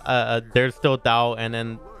 and then there's still doubt, and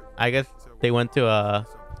then I guess they went to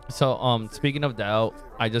So speaking of doubt,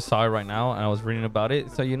 I just saw it right now and I was reading about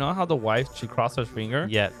it. So you know how the wife, she crossed her finger?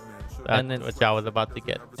 yes, And then- which I was about to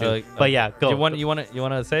get to. But yeah, go. You want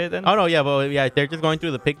to say it then? Oh no, yeah, but yeah, they're just going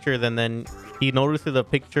through the pictures, and then he notices a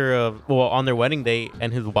picture of on their wedding day,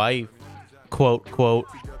 and his wife, quote,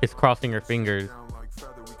 is crossing her fingers.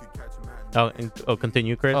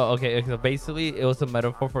 Continue, Chris. Oh, okay. So basically, it was a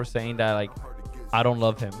metaphor for saying that like, I don't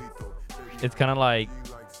love him. It's kind of like,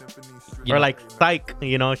 or like psych,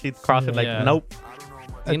 she's crossing like, Yeah. nope,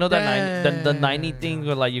 you know that the 90 thing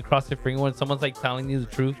where like you cross your finger when someone's like telling you the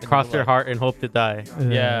truth. and cross you're your like, heart and hope to die.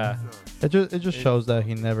 Yeah. It just shows that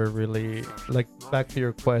he never really, like, back to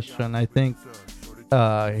your question, I think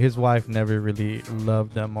his wife never really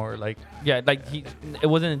loved him, or like, Yeah, like it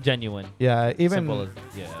wasn't genuine. yeah, Simple as,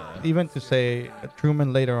 yeah. even to say,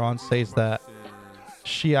 Truman later on says that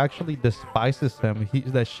she actually despises him,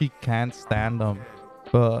 that she can't stand him,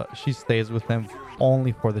 but she stays with him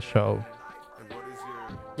only for the show.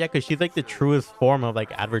 Yeah, because she's like the truest form of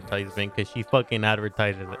like advertisement, because she fucking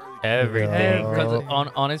advertises everything. Yeah. Because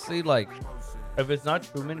honestly, like, if it's not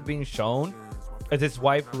Truman being shown, it's his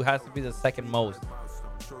wife who has to be the second most.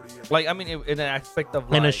 Like, I mean, in an aspect of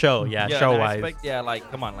like, In a show, yeah, in an show-wise. aspect, yeah, like,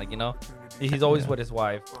 come on, like, he's always with his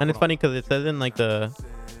wife. And it's funny because it says in like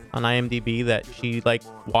on IMDb that she like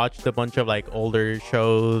watched a bunch of like older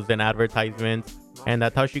shows and advertisements, and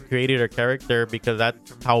that's how she created her character, because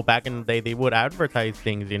that's how back in the day they would advertise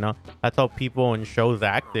things. That's how people in shows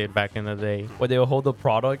acted back in the day. Where they will hold the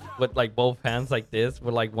product with like both hands like this,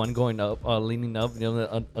 with like one going up, leaning up, and the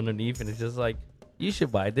other underneath, and it's just like, you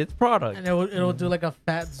should buy this product. And it'll do like a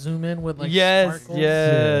fat zoom in with like Yes, sparkles.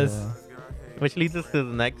 yes. Which leads us to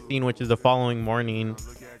the next scene, which is the following morning.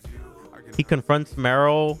 He confronts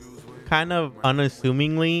Meryl kind of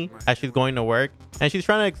unassumingly as she's going to work, and she's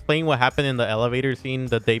trying to explain what happened in the elevator scene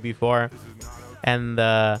the day before. And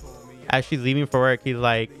as she's leaving for work, he's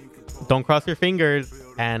like, don't cross your fingers.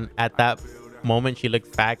 And at that moment she looks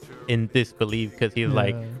back in disbelief because he's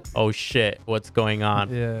like, oh shit, what's going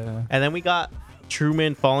on? Yeah. And then we got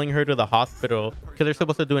Truman following her to the hospital because they're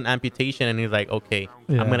supposed to do an amputation, and he's like, okay,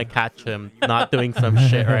 Yeah. I'm gonna catch him not doing some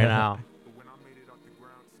shit right now.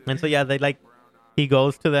 And so yeah, he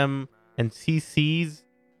goes to them and he sees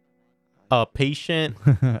a patient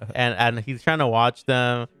and he's trying to watch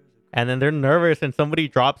them, and then they're nervous and somebody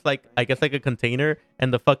drops like, I guess, like a container,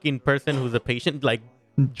 and the fucking person who's a patient like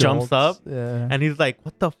jumps up, Yeah. and he's like,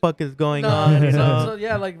 what the fuck is going on? You know? So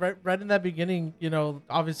yeah, like right in that beginning, you know,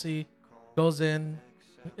 obviously goes in,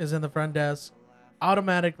 is in the front desk,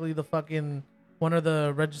 automatically the fucking one of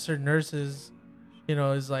the registered nurses, you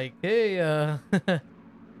know, is like, hey,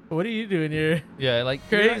 what are you doing here? Yeah, like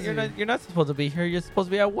Crazy. you're not supposed to be here. You're supposed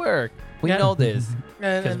to be at work. We Yeah. know this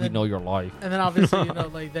And because we then, know your life. and then obviously, you know,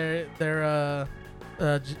 like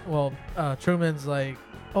Truman's like,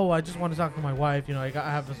 oh, I just want to talk to my wife. You know, I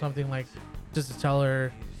have something like just to tell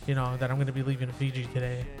her, you know, that I'm gonna be leaving Fiji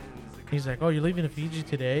today. He's like, oh, you're leaving to Fiji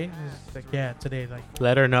today? He's like, yeah, today. Like,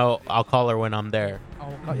 Let her know. I'll call her when I'm there.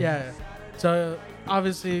 yeah. So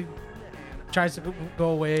obviously, tries to go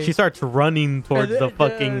away. She starts running towards the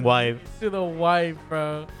fucking wife. To the wife,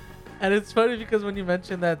 bro. And it's funny because when you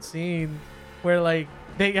mentioned that scene where like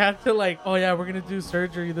they have to like, oh yeah, we're gonna do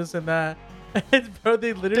surgery, this and that. And bro,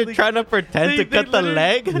 they literally They're trying to pretend to cut the literally-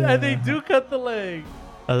 leg and they do cut the leg.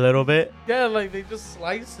 a little bit, Yeah, like they just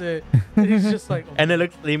slice it. And he's just like, and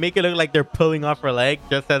they make it look like they're pulling off her leg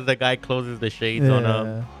just as the guy closes the shades on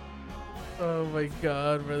him. oh my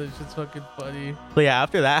god, bro, this shit's fucking funny. So yeah,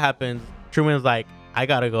 after that happens, Truman's like, I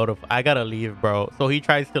gotta leave, bro. So he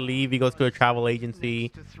tries to leave. He goes to a travel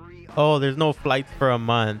agency. Oh, there's no flights for a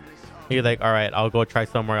month. He's like, all right, I'll go try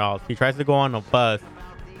somewhere else. He tries to go on a bus.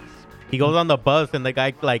 He goes on the bus, and the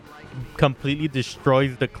guy like completely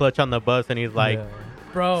destroys the clutch on the bus, and he's like,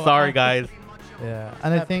 Bro, sorry guys. Yeah.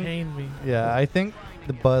 And I that think pained me. I think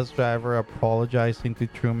the bus driver apologizing to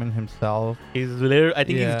Truman himself. He's literally, I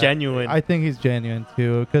think he's genuine. I think he's genuine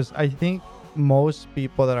too, because I think most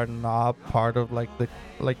people that are not part of they're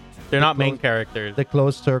the not main close- characters. the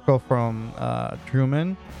close circle from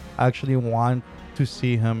Truman actually want to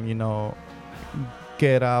see him, you know,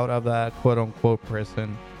 get out of that quote unquote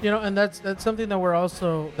prison. You know, and that's something that we're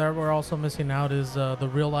also missing out is the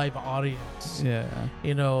real life audience. Yeah.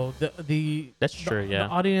 You know, the That's true. the Yeah.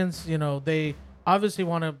 audience, you know, they obviously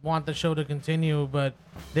want the show to continue, but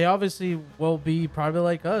they obviously will be probably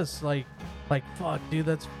like us, like fuck, dude,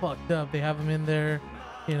 that's fucked up. They have him in there,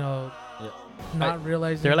 you know, not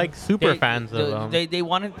realizing They're like super fans of him. They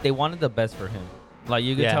wanted the best for him. Like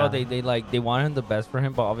you can Yeah. tell they wanted the best for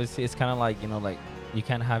him, but obviously it's kind of like, you know, like you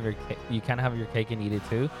can't have your cake and eat it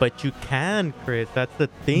too. But you can, Chris. That's the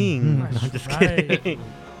thing. No, That's I'm just right. kidding.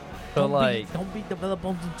 So like, don't be developed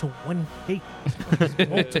into one cake. There's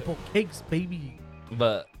multiple cakes, baby.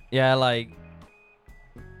 but yeah, like,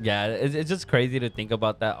 yeah, it's just crazy to think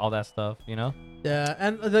about all that stuff, you know? Yeah,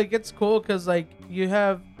 and like it's cool because like you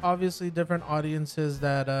have obviously different audiences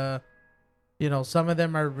that you know, some of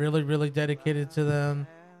them are really really dedicated to them.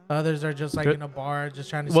 Others are just like in a bar, just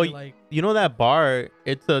trying to see like. You know that bar?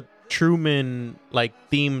 It's a Truman like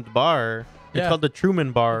themed bar. It's Yeah. called the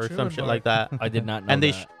Truman Bar or Truman some shit Bar. like that. I did not know And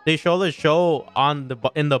that. they show the show on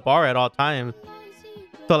in the bar at all times.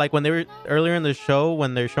 So like when they were earlier in the show,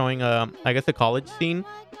 when they're showing I guess a college scene,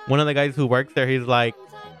 one of the guys who works there, he's like,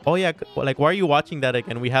 oh yeah, like why are you watching that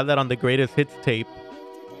again? We have that on the greatest hits tape.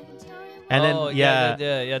 And then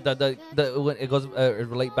The when it goes it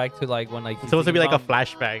relate back to like when like it's supposed to be like a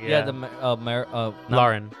flashback. Yeah,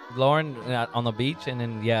 Lauren on the beach, and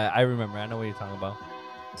then I remember. I know what you're talking about.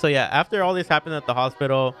 So yeah, after all this happened at the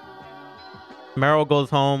hospital, Meryl goes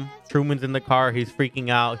home. Truman's in the car. He's freaking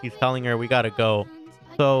out. He's telling her, we gotta go.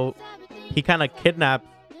 So he kind of kidnaps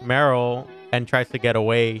Meryl and tries to get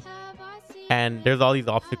away. And there's all these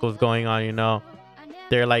obstacles going on, you know.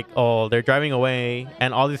 They're like, oh, they're driving away,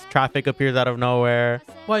 and all this traffic appears out of nowhere.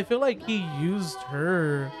 Well, I feel like he used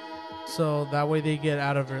her, so that way they get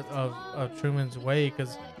out of Truman's way,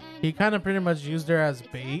 because he kind of pretty much used her as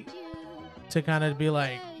bait to kind of be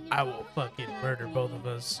like, I will fucking murder both of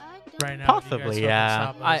us right now. if you guys Possibly, fucking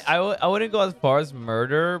yeah. stop us." I wouldn't go as far as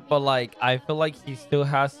murder, but like I feel like he still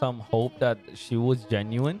has some hope that she was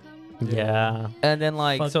genuine. Yeah. And then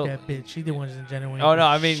like Fuck so. that bitch. She the one that's genuine. Oh no!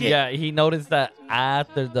 I mean, Shit. yeah, he noticed that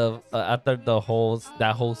after the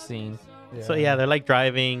whole scene. So yeah, they're like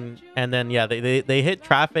driving, and then they hit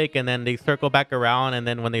traffic, and then they circle back around, and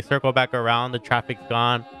then when they circle back around, the traffic's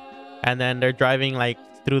gone, and then they're driving like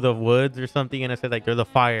through the woods or something, and it says like there's a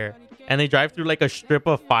fire, and they drive through like a strip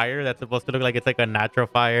of fire that's supposed to look like it's like a natural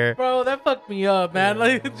fire. Bro, that fucked me up, man.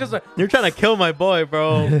 Like, it's just like, You're trying to kill my boy,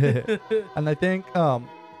 bro. And I think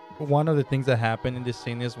one of the things that happen in this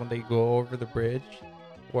scene is when they go over the bridge,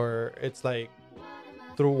 where it's like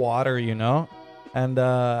through water, you know. And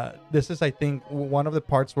this is, I think, one of the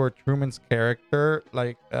parts where Truman's character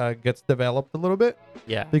like gets developed a little bit,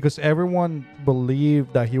 Yeah. because everyone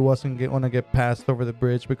believed that he wasn't going to get passed over the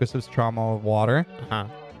bridge because of his trauma of water. Uh-huh.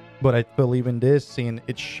 But I believe in this scene,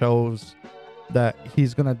 it shows that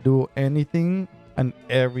he's going to do anything and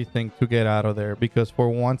everything to get out of there, because for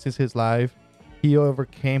once in his life, he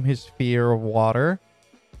overcame his fear of water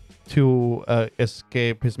to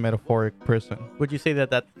escape his metaphoric prison. Would you say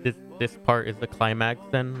that this part is the climax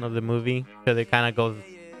then of the movie? Because it kind of goes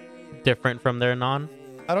different from there on.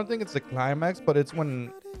 I don't think it's the climax, but it's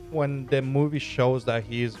when the movie shows that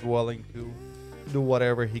he is willing to do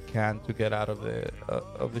whatever he can to get out of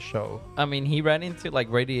the show. I mean, he ran into like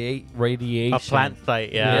radiation. A plant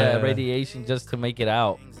site, Yeah, yeah. radiation just to make it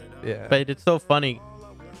out. Yeah. But it's so funny.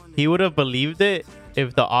 He would have believed it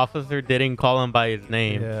if the officer didn't call him by his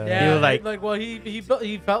name. Yeah. yeah, He was like, well, he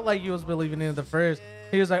felt like he was believing in the first.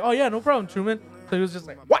 He was like, oh yeah, no problem, Truman. So he was just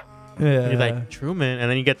like, what? Yeah. he's like, Truman. And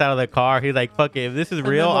then he gets out of the car. He's like, fuck it. If this is And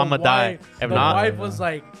real, then the I'm going to die. wife- If the not, wife was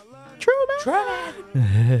like,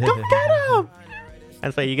 Truman, come get him.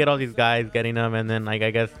 And so you get all these guys getting him. And then, like, I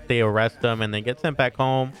guess they arrest him and they get sent back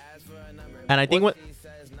home. And I think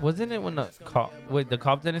Wasn't it when the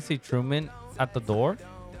cop didn't see Truman at the door?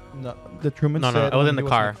 no, the Truman No, said it was when in the he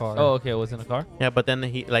car. Oh, okay, it was in the car. Yeah, but then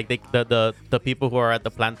he like the people who are at the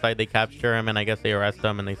plant site, they capture him and I guess they arrest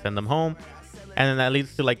him and they send him home. And then that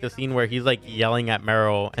leads to like the scene where he's like yelling at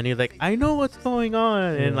Meryl and he's like, I know what's going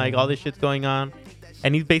on, and like all this shit's going on.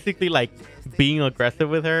 And he's basically like being aggressive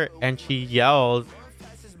with her and she yells,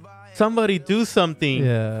 somebody do something.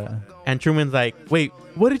 Yeah. And Truman's like, wait,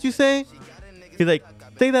 what did you say? He's like,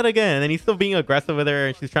 say that again. And then he's still being aggressive with her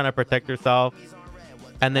and she's trying to protect herself.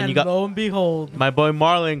 And then and you got lo and behold, my boy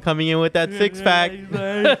Marlon coming in with that six pack. he's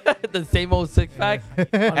like, The same old six pack.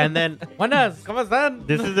 And then buenas, ¿cómo están?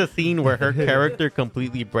 this is a scene where her character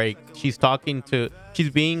completely breaks. She's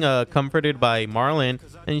being comforted by Marlon,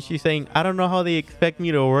 and she's saying, I don't know how they expect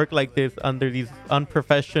me to work like this under these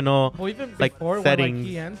unprofessional, Well, even like, before when settings. like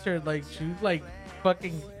he entered, like she like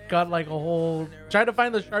fucking got like a whole trying to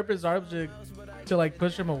find the sharpest object to like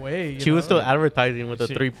push him away. She was still advertising with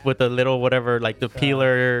the little whatever, like the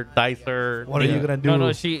peeler, dicer. What are thing. you gonna do? No,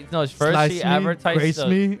 first Slice she me? advertised Grace the,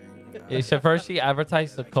 me? first she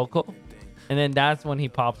advertised the cocoa, and then that's when he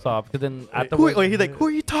pops off. Because then Who, afterwards, wait, he's like, who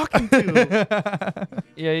are you talking to?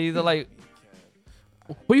 yeah, he's like,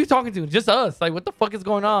 who are you talking to? Just us. Like, what the fuck is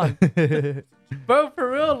going on? Bro,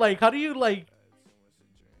 for real, like how do you like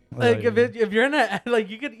if you're in a like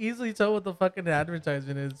you could easily tell what the fucking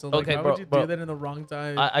advertisement is. So like Okay, how bro, would you bro. do that in the wrong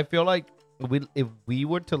time? I feel like if we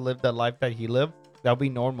were to live the life that he lived, that would be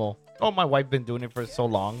normal. Oh, my wife been doing it for so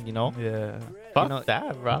long, you know? Yeah. Fuck know-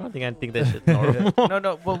 that, bro. I think that shit's normal.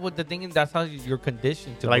 No, but the thing is, that's how you're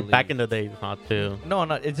conditioned to Like believe. back in the days, not too. No,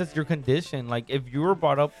 it's just your condition. Like if you were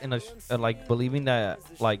brought up in like believing that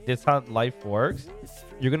like this how life works,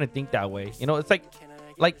 you're gonna think that way. You know, it's like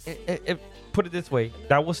if put it this way,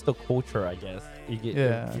 that was the culture, I guess. You get,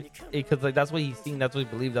 Yeah. Because like that's what he's seen, that's what he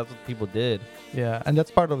believed, that's what people did. Yeah, and that's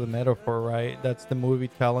part of the metaphor, right? That's the movie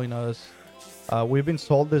telling us we've been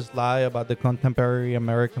sold this lie about the contemporary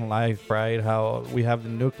American life, right? How we have the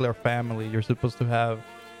nuclear family. You're supposed to have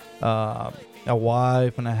a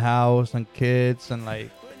wife and a house and kids and like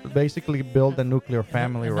basically build a nuclear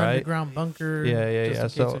family, An right? underground bunker. Yeah.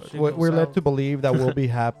 just in case So if shit we're goes led south. to believe that we'll be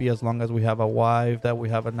happy as long as we have a wife, that we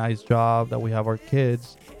have a nice job, that we have our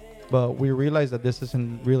kids. But we realize that this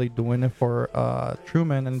isn't really doing it for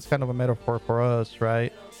Truman, and it's kind of a metaphor for us,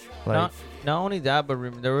 right? Like, Not only that,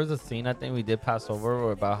 but there was a scene I think we did pass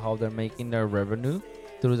over about how they're making their revenue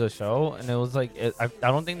through the show, and it was like I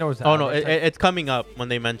don't think there was. Oh no, it's coming up when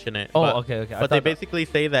they mention it. Oh, but, okay. But they basically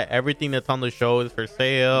say that everything that's on the show is for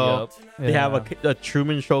sale. Yep. They have a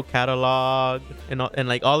Truman Show catalog, and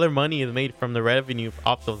like all their money is made from the revenue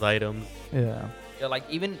off those items. Yeah. Yeah, like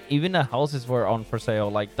even the houses were on for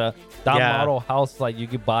sale. Like that Yeah. model house, like you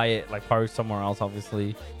could buy it like probably somewhere else,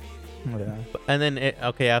 obviously. Yeah. And then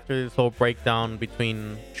after this whole breakdown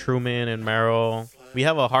between Truman and Meryl, we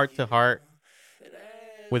have a heart-to-heart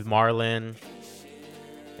with Marlon,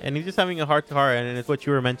 and he's just having a heart-to-heart, and it's what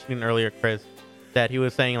you were mentioning earlier, Chris, that he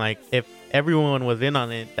was saying like if everyone was in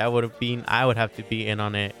on it, that would have been I would have to be in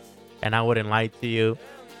on it, and I wouldn't lie to you.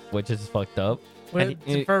 Which is fucked up.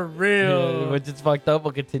 For real. Which is fucked up.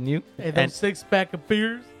 We'll continue. Hey, those and- 6-pack of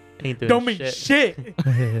beers. Ain't doing Don't mean shit.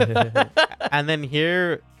 And then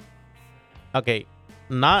here, okay,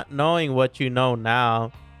 not knowing what you know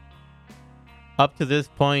now, up to this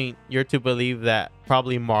point, you're to believe that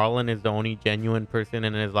probably Marlon is the only genuine person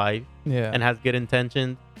in his life Yeah. and has good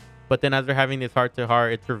intentions. But then as they're having this heart to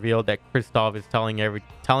heart, it's revealed that Kristoff is telling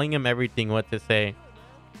him everything what to say.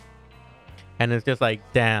 And it's just like,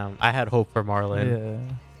 damn, I had hope for Marlon.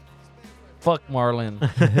 Yeah. Fuck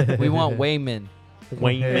Marlon. We want Wayman.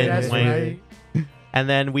 Wayman, That's Wayman. right. And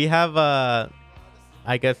then we have,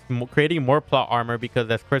 I guess, creating more plot armor because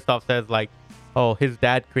as Kristoff says, like, oh, his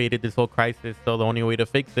dad created this whole crisis, so the only way to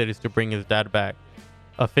fix it is to bring his dad back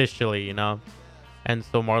officially, you know? And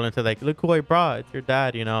so Marlon said, like, look who I brought. It's your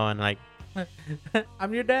dad, you know? And, like,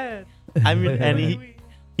 I'm your dad. I mean, and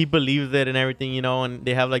he believes it and everything, you know? And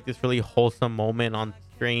they have, like, this really wholesome moment on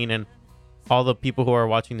screen. And all the people who are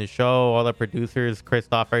watching the show, all the producers,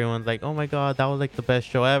 Kristoff, everyone's like, oh, my God, that was, like, the best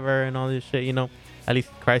show ever and all this shit, you know? At least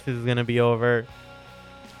the crisis is going to be over.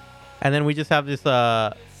 And then we just have this,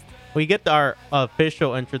 we get our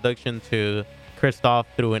official introduction to Kristoff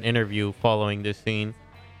through an interview following this scene.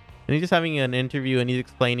 And he's just having an interview and he's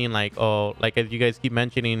explaining like, oh, like as you guys keep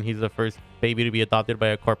mentioning, he's the first baby to be adopted by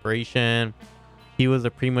a corporation. He was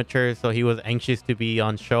a premature, so he was anxious to be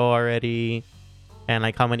on show already. And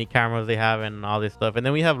like how many cameras they have and all this stuff. And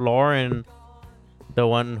then we have Lauren, the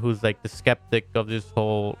one who's like the skeptic of this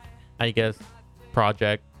whole, I guess,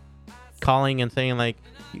 project, calling and saying like,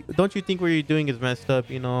 don't you think what you're doing is messed up,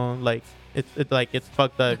 you know, like it's like it's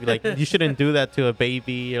fucked up, like you shouldn't do that to a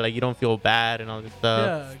baby, or like you don't feel bad and all this stuff.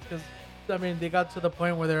 Yeah, because I mean they got to the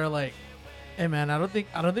point where they're like, hey man, I don't think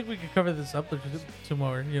we could cover this up too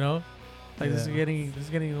more, you know, like this is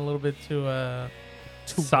getting a little bit too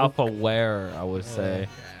self-aware, I would say.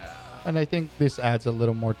 And I think this adds a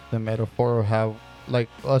little more to the metaphor of how, like,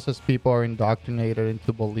 us as people are indoctrinated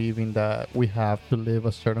into believing that we have to live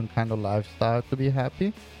a certain kind of lifestyle to be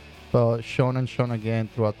happy. But shown and shown again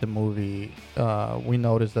throughout the movie, we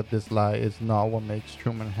notice that this lie is not what makes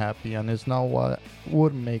Truman happy, and it's not what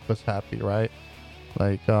would make us happy, right?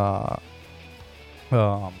 Like,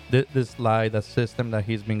 this lie, the system that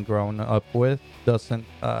he's been grown up with, doesn't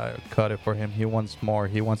cut it for him. He wants more.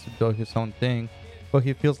 He wants to do his own thing, but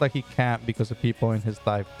he feels like he can't because the people in his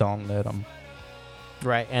life don't let him.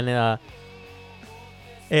 Right, and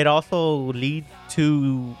it also leads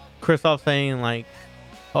to Kristoff saying like,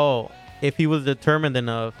 oh, if he was determined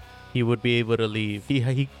enough, he would be able to leave.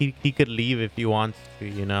 He could leave if he wants to,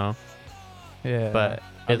 you know. Yeah. But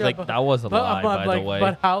it's Yeah, like but- That was a lie, by the way.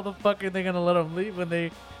 But how the fuck are they gonna let him leave when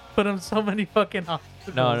they put him so many fucking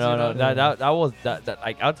obstacles? No, you know? that was that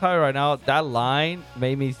like I'll tell you right now, that line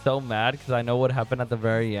made me so mad because I know what happened at the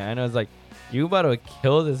very end. It was like, you better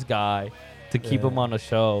kill this guy to keep him on the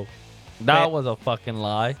show. That was a fucking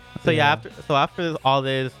lie. so yeah. After all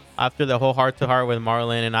this, after the whole heart to heart with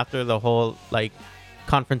Marlon, and after the whole like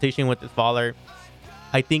confrontation with his father,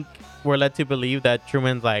 I think we're led to believe that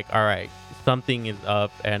Truman's like, all right, something is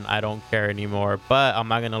up, and I don't care anymore. But I'm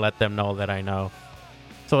not gonna let them know that I know.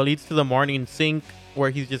 So it leads to the morning sync where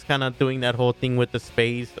he's just kind of doing that whole thing with the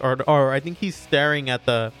space, or I think he's staring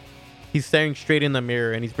straight in the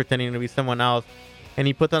mirror and he's pretending to be someone else, and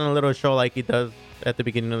he puts on a little show like he does at the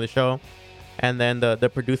beginning of the show, and then the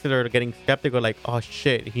producers are getting skeptical, like, oh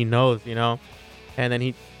shit, he knows, you know, and then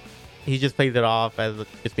he just plays it off as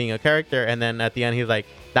just being a character, and then at the end he's like,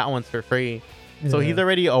 that one's for free. So he's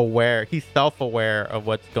already aware, he's self-aware of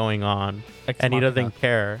what's going on, and he doesn't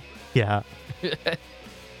care. Yeah.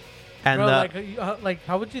 And Bro, like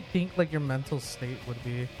how would you think like your mental state would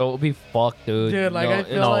be? It would be fucked, dude. Dude, like, I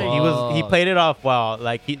feel no, like- he played it off well.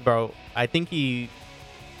 Like I think he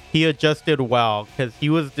adjusted well, because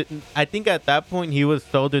I think at that point he was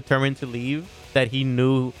so determined to leave that he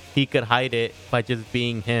knew he could hide it by just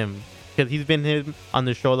being him, because he's been him on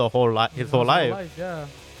the show his whole life. Yeah.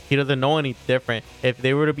 He doesn't know any different. If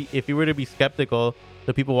he were to be skeptical,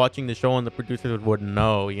 the people watching the show and the producers would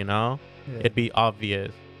know, you know. It'd be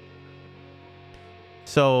obvious.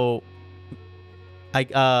 So so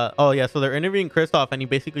they're interviewing Kristoff, and he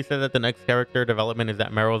basically said that the next character development is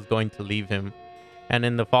that Meryl's going to leave him. And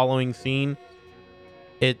in the following scene,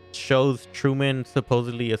 it shows Truman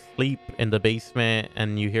supposedly asleep in the basement,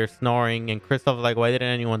 and you hear snoring, and Kristoff's like, why didn't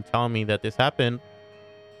anyone tell me that this happened?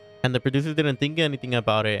 And the producers didn't think anything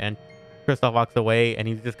about it, and Kristoff walks away, and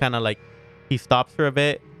he's just kind of like, he stops for a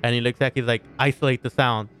bit, and he looks back, he's like, isolate the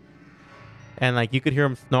sound. And like you could hear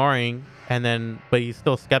him snoring, but he's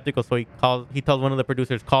still skeptical, so he tells one of the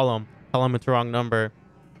producers, call him it's the wrong number.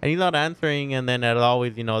 and he's not answering. And then as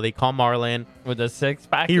always, they call Marlon. With a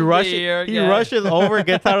 6-pack. He rushes over,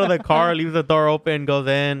 gets out of the car, leaves the door open, goes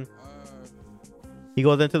in. He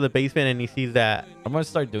goes into the basement and he sees that. I'm gonna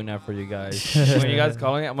start doing that for you guys. When you guys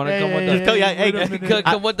calling, I'm gonna come with hey,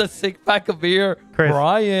 with the 6-pack of beer. Chris.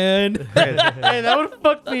 Brian. Chris, Hey, that would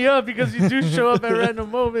fuck me up because you do show up at random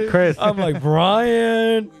moments. Chris, I'm like,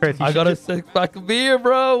 Brian. Chris, you I should got a just- 6-pack of beer,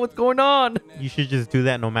 bro. What's going on? you should just do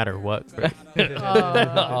that no matter what, Chris.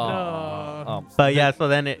 No. But yeah, so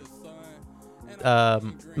then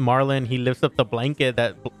Marlon, he lifts up the blanket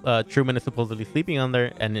that Truman is supposedly sleeping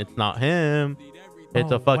under, and it's not him.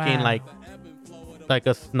 It's Oh, a fucking wow. like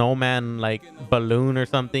a snowman like balloon or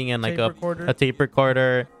something, and like Tape recorder? a tape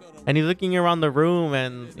recorder. And he's looking around the room,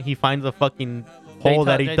 and he finds a fucking hole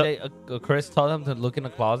that Chris told him to look in the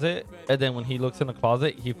closet, and then when he looks in the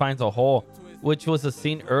closet, he finds a hole, which was a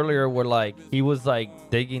scene earlier where like he was like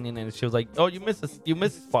digging in, and she was like, "Oh, you missed a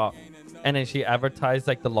spot," and then she advertised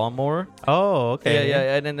like the lawnmower. Oh, okay.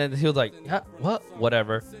 Yeah, and then he was like, "Yeah, what,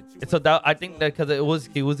 whatever." And so that I think that because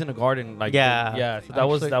he was in a garden, like Yeah. So that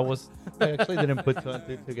was I actually didn't put two and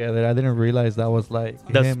two together. I didn't realize that was like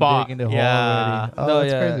The him spot. digging the hole Yeah. already. Oh, No,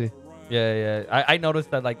 that's yeah. crazy. yeah. I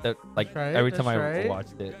noticed that like right, every time that's I right.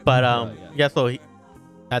 watched it. But Yeah. so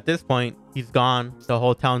at this point he's gone. The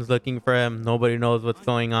whole town's looking for him. Nobody knows what's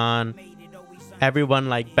going on. Everyone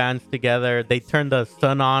like bands together. They turn the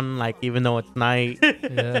sun on, like even though it's night.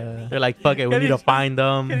 Yeah. They're like, "Fuck it, we Can need you to find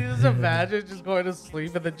them." Can you just imagine just going to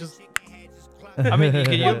sleep and then just I mean,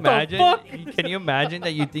 can you What the imagine? fuck? Can you imagine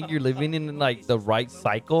that you think you're living in like the right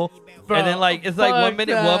cycle, Bro, and then like it's like fuck that, 1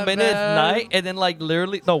 minute is man. night, and then like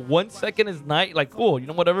literally no 1 second is night, like cool,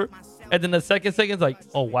 whatever, and then the second is like,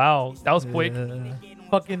 oh wow, that was quick. Yeah.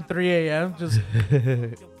 fucking 3 a.m. just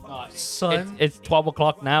sun. It's 12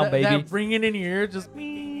 o'clock now, that, baby. that ringing in your ear just.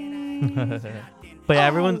 But yeah,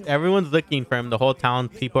 Oh. everyone's looking for him. The whole town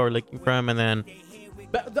people are looking for him, and then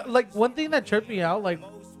Like one thing that tripped me out, like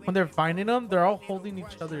when they're finding them, they're all holding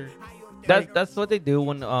each other. That's what they do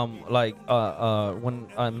when when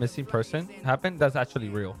a missing person happened. That's actually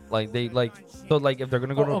real. Like they like so like if they're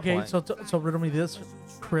gonna go to a Okay, client- so riddle me this,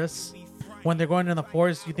 Chris. When they're going in the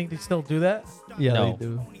forest, you think they still do that? Yeah, No. they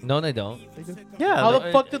do. no they don't. yeah. How they-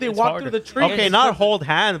 the fuck do they it's walk harder. through the trees? okay, not hold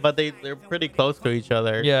hands, but they're pretty close to each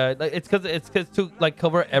other. Yeah, like, it's because to like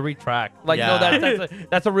cover every track. Like no, Yeah.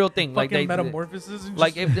 that's a real thing. Like Fucking they metamorphosis and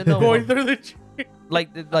like just if they know going through the tree. like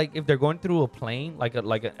if they're going through a plane, like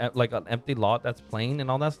an empty lot that's plain and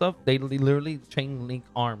all that stuff, they literally chain link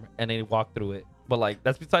arm and they walk through it. But like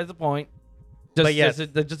that's besides the point. But yes.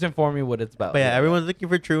 Just inform you what it's about. But yeah, everyone's looking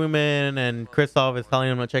for Truman, and Kristoff is telling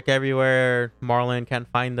him to check everywhere. Marlon can't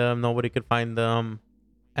find them. Nobody could find them.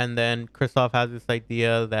 And then Kristoff has this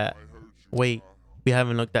idea that, wait, we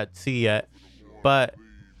haven't looked at C yet. But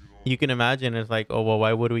you can imagine it's like, oh, well,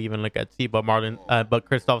 why would we even look at C? But but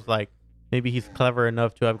Kristoff's like, maybe he's clever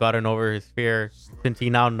enough to have gotten over his fear since he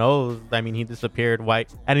now knows. I mean, he disappeared. Why?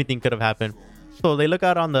 Anything could have happened. So they look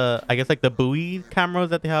out on the, I guess, like the buoy cameras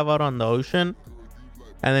that they have out on the ocean.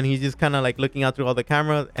 And then he's just kind of like looking out through all the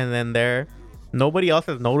cameras. And then nobody else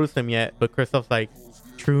has noticed him yet. But Kristoff's like,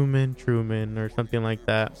 Truman, or something like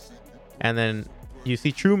that. And then you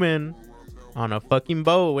see Truman on a fucking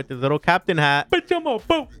boat with his little captain hat. Bitch, I'm a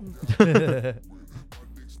boat.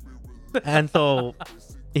 And so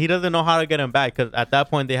he doesn't know how to get him back because at that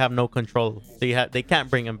point they have no control. They can't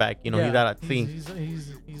bring him back. He's out at sea.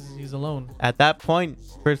 He's alone. At that point,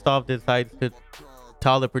 Kristoff decides to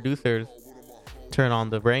tell the producers, turn on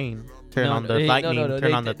the rain, turn on the lightning,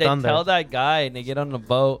 turn on the thunder. They tell that guy and they get on the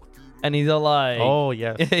boat and he's all like, Oh,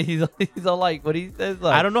 yes. he's all like, what he says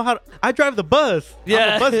like, I don't know how I drive the bus.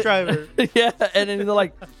 Yeah. I'm a bus driver. yeah, and then he's all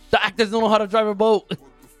like, the actors don't know how to drive a boat.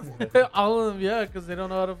 All of them, yeah, because they don't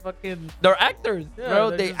know how to fucking. They're actors, Yeah, bro.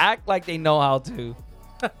 they're They just- act like they know how to.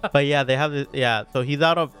 But yeah, they have this. Yeah, so he's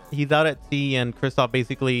out at sea, and Kristoff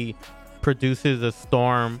basically produces a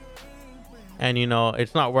storm, and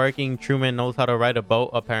it's not working. Truman knows how to ride a boat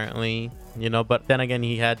apparently, but then again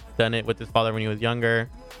he had done it with his father when he was younger,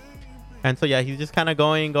 and so yeah, he's just kind of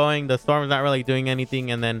going. The storm's not really doing anything,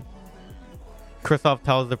 and then Kristoff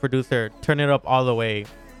tells the producer, turn it up all the way,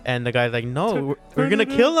 and the guy's like, no, we're gonna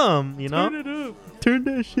kill him, Turn it up. turn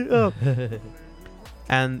that shit up.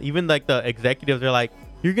 And even like the executives are like,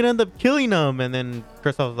 you're gonna end up killing him. And then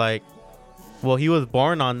Kristoff's like, well, he was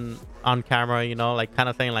born on camera, like kind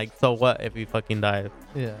of saying like, so what if he fucking dies?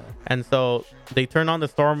 Yeah. And so they turn on the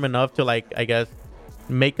storm enough to like, I guess,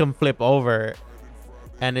 make him flip over.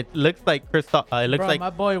 And it looks like Kristoff, Bro, my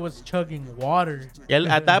boy was chugging water.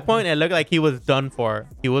 at that point it looked like he was done for.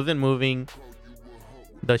 He wasn't moving.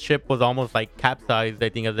 the ship was almost like capsized, I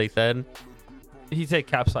think, as they said. He said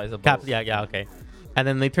capsize a boat. Yeah, okay. And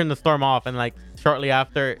then they turn the storm off, and like shortly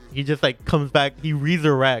after, he just like comes back. He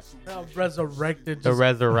resurrects Resurrected. the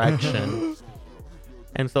resurrection.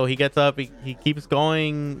 And so he gets up. He keeps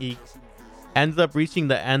going. He ends up reaching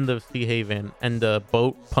the end of Sea Haven, and the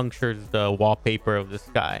boat punctures the wallpaper of the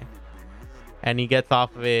sky. And he gets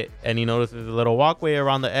off of it, and he notices a little walkway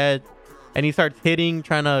around the edge, and he starts trying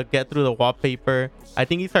to get through the wallpaper. I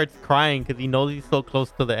think he starts crying because he knows he's so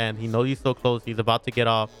close to the end. He knows he's so close. He's about to get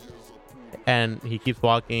off. And he keeps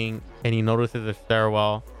walking, and he notices a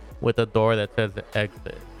stairwell with a door that says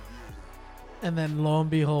exit. And then lo and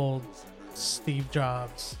behold, Steve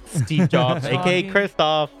Jobs, aka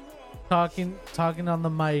Christoph, talking on the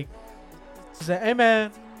mic. He said, "Hey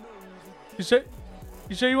man, you sure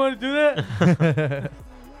you want to do that?"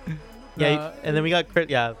 Yeah, and then we got Chris.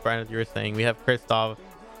 Yeah, Brian, as you were saying, we have Christoph.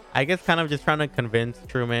 I guess kind of just trying to convince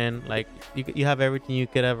Truman, like, you have everything you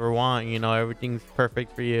could ever want. You know, everything's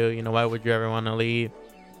perfect for you. You know, why would you ever want to leave?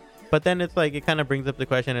 But then it's like, it kind of brings up the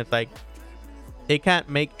question. It's like, it can't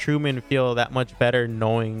make Truman feel that much better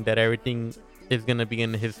knowing that everything is going to be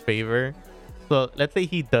in his favor. So let's say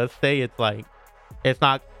he does stay. It's like, it's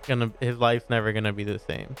not going to, his life's never going to be the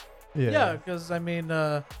same. Yeah, because I mean,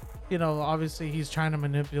 you know, obviously he's trying to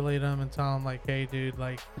manipulate him and tell him like, hey, dude,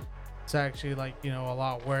 like, it's actually like, you know, a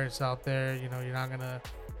lot worse out there. You know, you're not gonna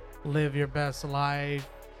live your best life.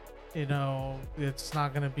 You know, it's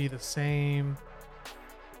not gonna be the same.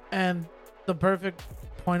 And the perfect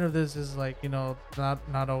point of this is like, you know,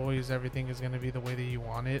 not always everything is gonna be the way that you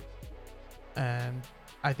want it. And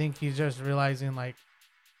I think he's just realizing like,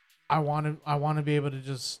 I want to be able to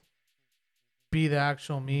just be the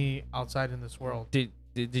actual me outside in this world. Did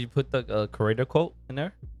you put the curator quote in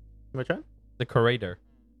there? Which one? The curator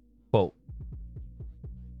quote.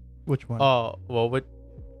 Which one? Oh, well, what?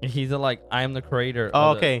 He's like, I am the creator.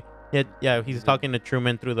 Oh, of okay. Yeah. He's talking to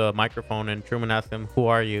Truman through the microphone, and Truman asks him, "Who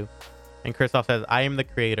are you?" And Christoph says, "I am the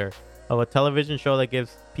creator of a television show that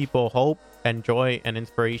gives people hope and joy and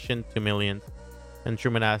inspiration to millions." And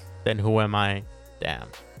Truman asks, "Then who am I?" Damn.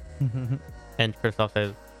 And Christoph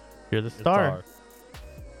says, "You're the star."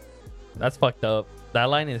 That's fucked up. That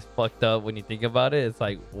line is fucked up when you think about it. It's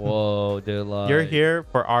like, whoa, dude. Like, You're here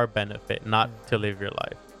for our benefit, not to live your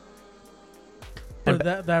life.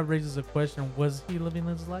 But that raises a question: was he living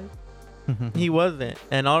his life? He wasn't.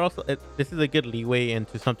 And also, this is a good leeway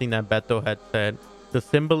into something that Beto had said: the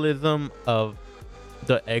symbolism of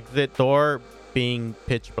the exit door being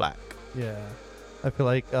pitch black. Yeah. I feel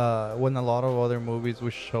like when a lot of other movies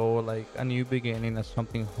would show like a new beginning as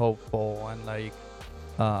something hopeful and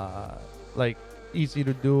like easy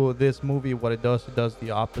to do, this movie, what it does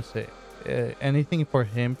the opposite. Anything for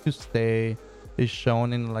him to stay is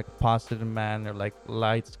shown in like a positive manner, like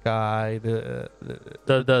light sky, the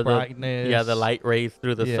brightness. Yeah, the light rays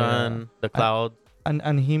through the sun, the clouds.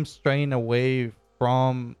 And him straying away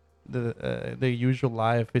from the usual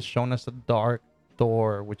life is shown as a dark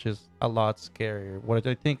door, which is a lot scarier. What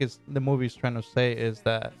I think is the movie's trying to say is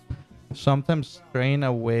that sometimes straying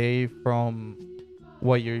away from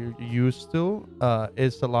what you're used to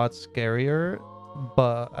is a lot scarier,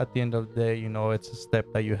 but at the end of the day, you know, it's a step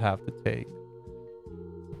that you have to take.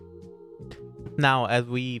 Now, as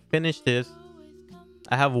we finish this,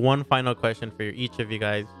 I have one final question for each of you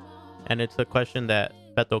guys, and it's a question that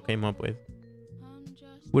Beto came up with.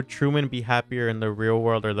 Would Truman be happier in the real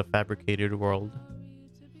world or the fabricated world?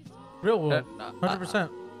 Real world, 100%.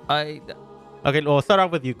 Okay, well, we'll start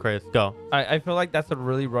off with you, Chris. Go. I feel like that's a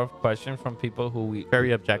really rough question from people who we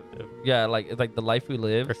Very objective. yeah, like it's like the life we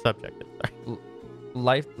live, Or subjective. Sorry.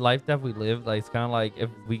 life that we live. Like it's kind of like if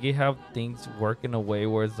we could have things work in a way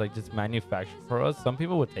where it's like just manufactured for us, some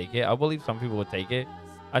people would take it. I believe some people would take it.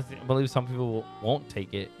 Believe some people won't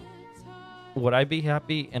take it. Would I be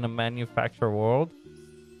happy in a manufactured world?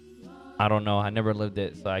 I don't know. I never lived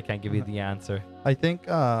it, so I can't give you the answer. I think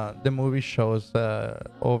the movie shows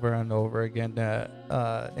over and over again that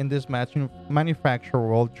in this manufactured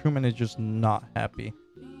world, Truman is just not happy.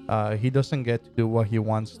 He doesn't get to do what he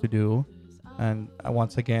wants to do. And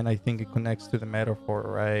once again, I think it connects to the metaphor,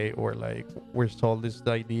 right? Or like we're sold this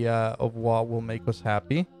idea of what will make us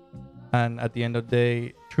happy. And at the end of the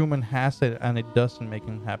day, Truman has it and it doesn't make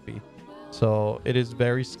him happy. So it is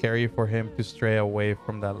very scary for him to stray away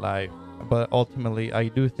from that life. But ultimately, I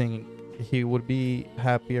do think he would be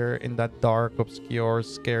happier in that dark, obscure,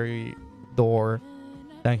 scary door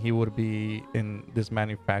than he would be in this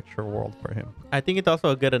manufactured world for him. I think it's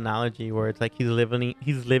also a good analogy where it's like he's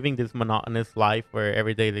living this monotonous life where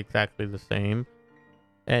every day is exactly the same.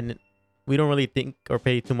 And we don't really think or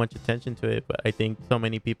pay too much attention to it. But I think so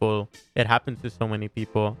many people, it happens to so many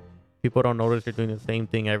people. People don't notice they're doing the same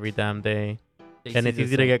thing every damn day. And it's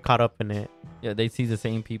easy to get caught up in it. Yeah, they see the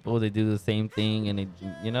same people, they do the same thing, and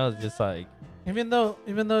it's just like Even though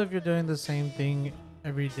if you're doing the same thing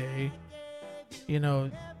every day,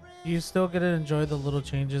 you still get to enjoy the little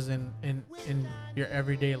changes in your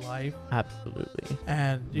everyday life. Absolutely.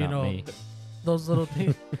 And Not me. those little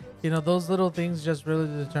things, those little things just really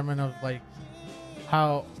determine of like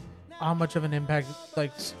how much of an impact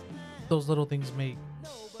like those little things make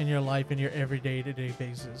in your life in your everyday to day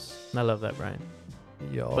basis. I love that, Brian.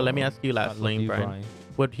 Yo. But let me ask you I last, love Lane, you, Brian.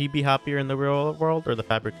 Would he be happier in the real world or the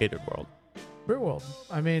fabricated world? Real world.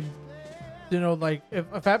 I mean, like if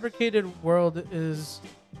a fabricated world is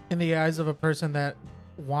in the eyes of a person that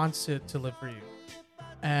wants it to live for you,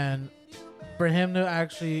 and for him to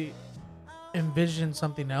actually envision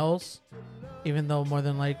something else, even though more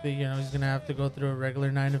than likely, he's gonna have to go through a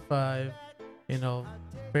regular 9 to 5,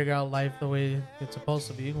 figure out life the way it's supposed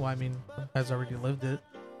to be. Well, I mean, has already lived it,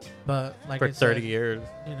 but like For I said, 30 years.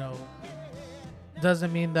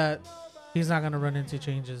 doesn't mean that he's not gonna run into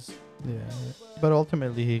changes. Yeah, but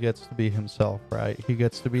ultimately he gets to be himself, right? He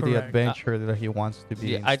gets to be the Correct. adventurer that he wants to be.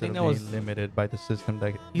 Yeah, instead I think of that being was- limited by the system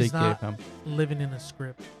that He's they not- gave him. Living in a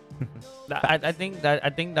script. I think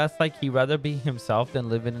that's like he'd rather be himself than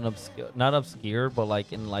living in not obscure, but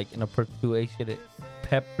like in a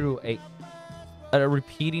a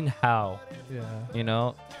repeating how,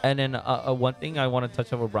 Yeah. And then one thing I want to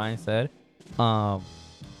touch on what Brian said,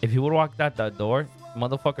 if he would walk out that door,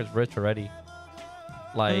 motherfucker's rich already.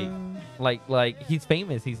 Like he's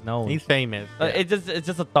famous, he's known. He's famous. It's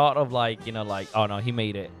just a thought of like oh no, he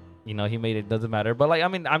made it. He made it. Doesn't matter. But like I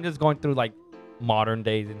mean, I'm just going through like modern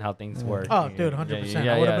days and how things work. Oh, dude, 100%.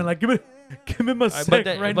 Yeah, I would have yeah. been like, give me my But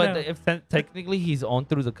sec right now. if technically he's owned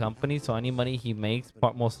through the company, so any money he makes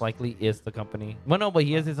most likely is the company. Well, no, but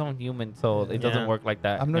he is his own human, so it doesn't Yeah. work like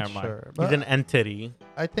that. I'm not Never mind. sure. He's But an entity.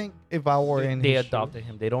 I think if I were in They his adopted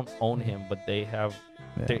him. They don't own him, but they have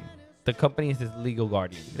shoes, the company is his legal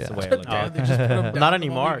guardian. That's the Yeah. way I look Damn, at it. they just put him down Not the moment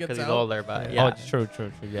anymore he because gets he's out. older, but Oh, yeah. it's true,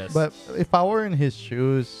 yes. But if I were in his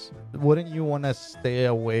shoes, wouldn't you want to stay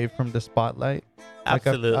away from the spotlight? Like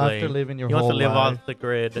Absolutely. after living your He whole wants to live life. off the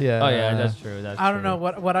grid. Yeah. Oh yeah, that's true. I don't know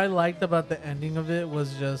what I liked about the ending of it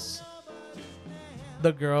was just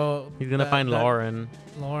the girl. He's gonna find Lauren,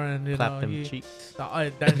 Lauren, clap them cheeks.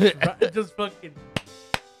 That's just fucking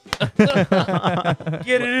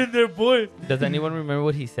get it in there, boy. Does anyone remember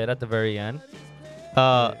what he said at the very end?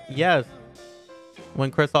 Yes.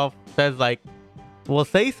 When Kristoff says like, "Well,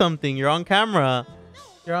 say something. You're on camera,"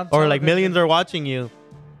 You're on or like television. millions are watching you.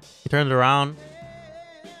 He turns around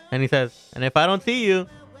and he says, "And if I don't see you,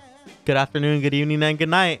 good afternoon, good evening, and good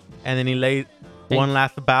night." And then he lays one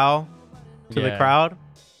last bow to the Yeah. crowd.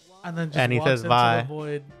 and then just and he walks says into bye. the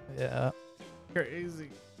void. Yeah. Crazy.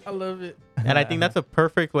 I love it. And I think that's a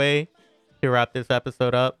perfect way to wrap this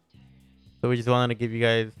episode up. So we just wanted to give you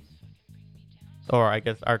guys, or I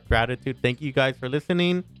guess our gratitude. Thank you guys for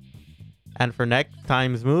listening. And for next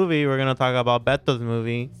time's movie, we're going to talk about Beto's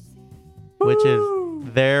movie, which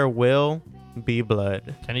is There Will Be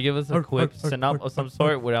Blood. Can you give us a quick synopsis of some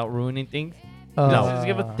sort without ruining things? No. Just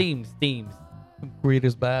give us themes. Greed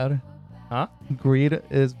is bad. Huh? Greed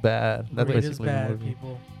is bad. That's Greed is basically the bad, movie.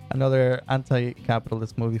 people. Another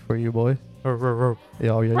anti-capitalist movie for you boys.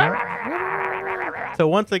 Yeah. So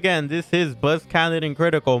once again, this is Buzz Candid and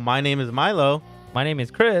Critical. My name is Milo. My name is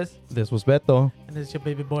Chris. This was Beto. And it's your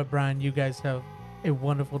baby boy Brian. You guys have a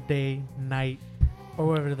wonderful day, night, or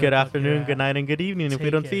wherever the Good fuck afternoon, you're good at. night, and good evening if we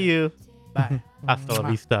Take don't care. see you. Bye. Hasta la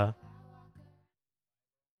vista.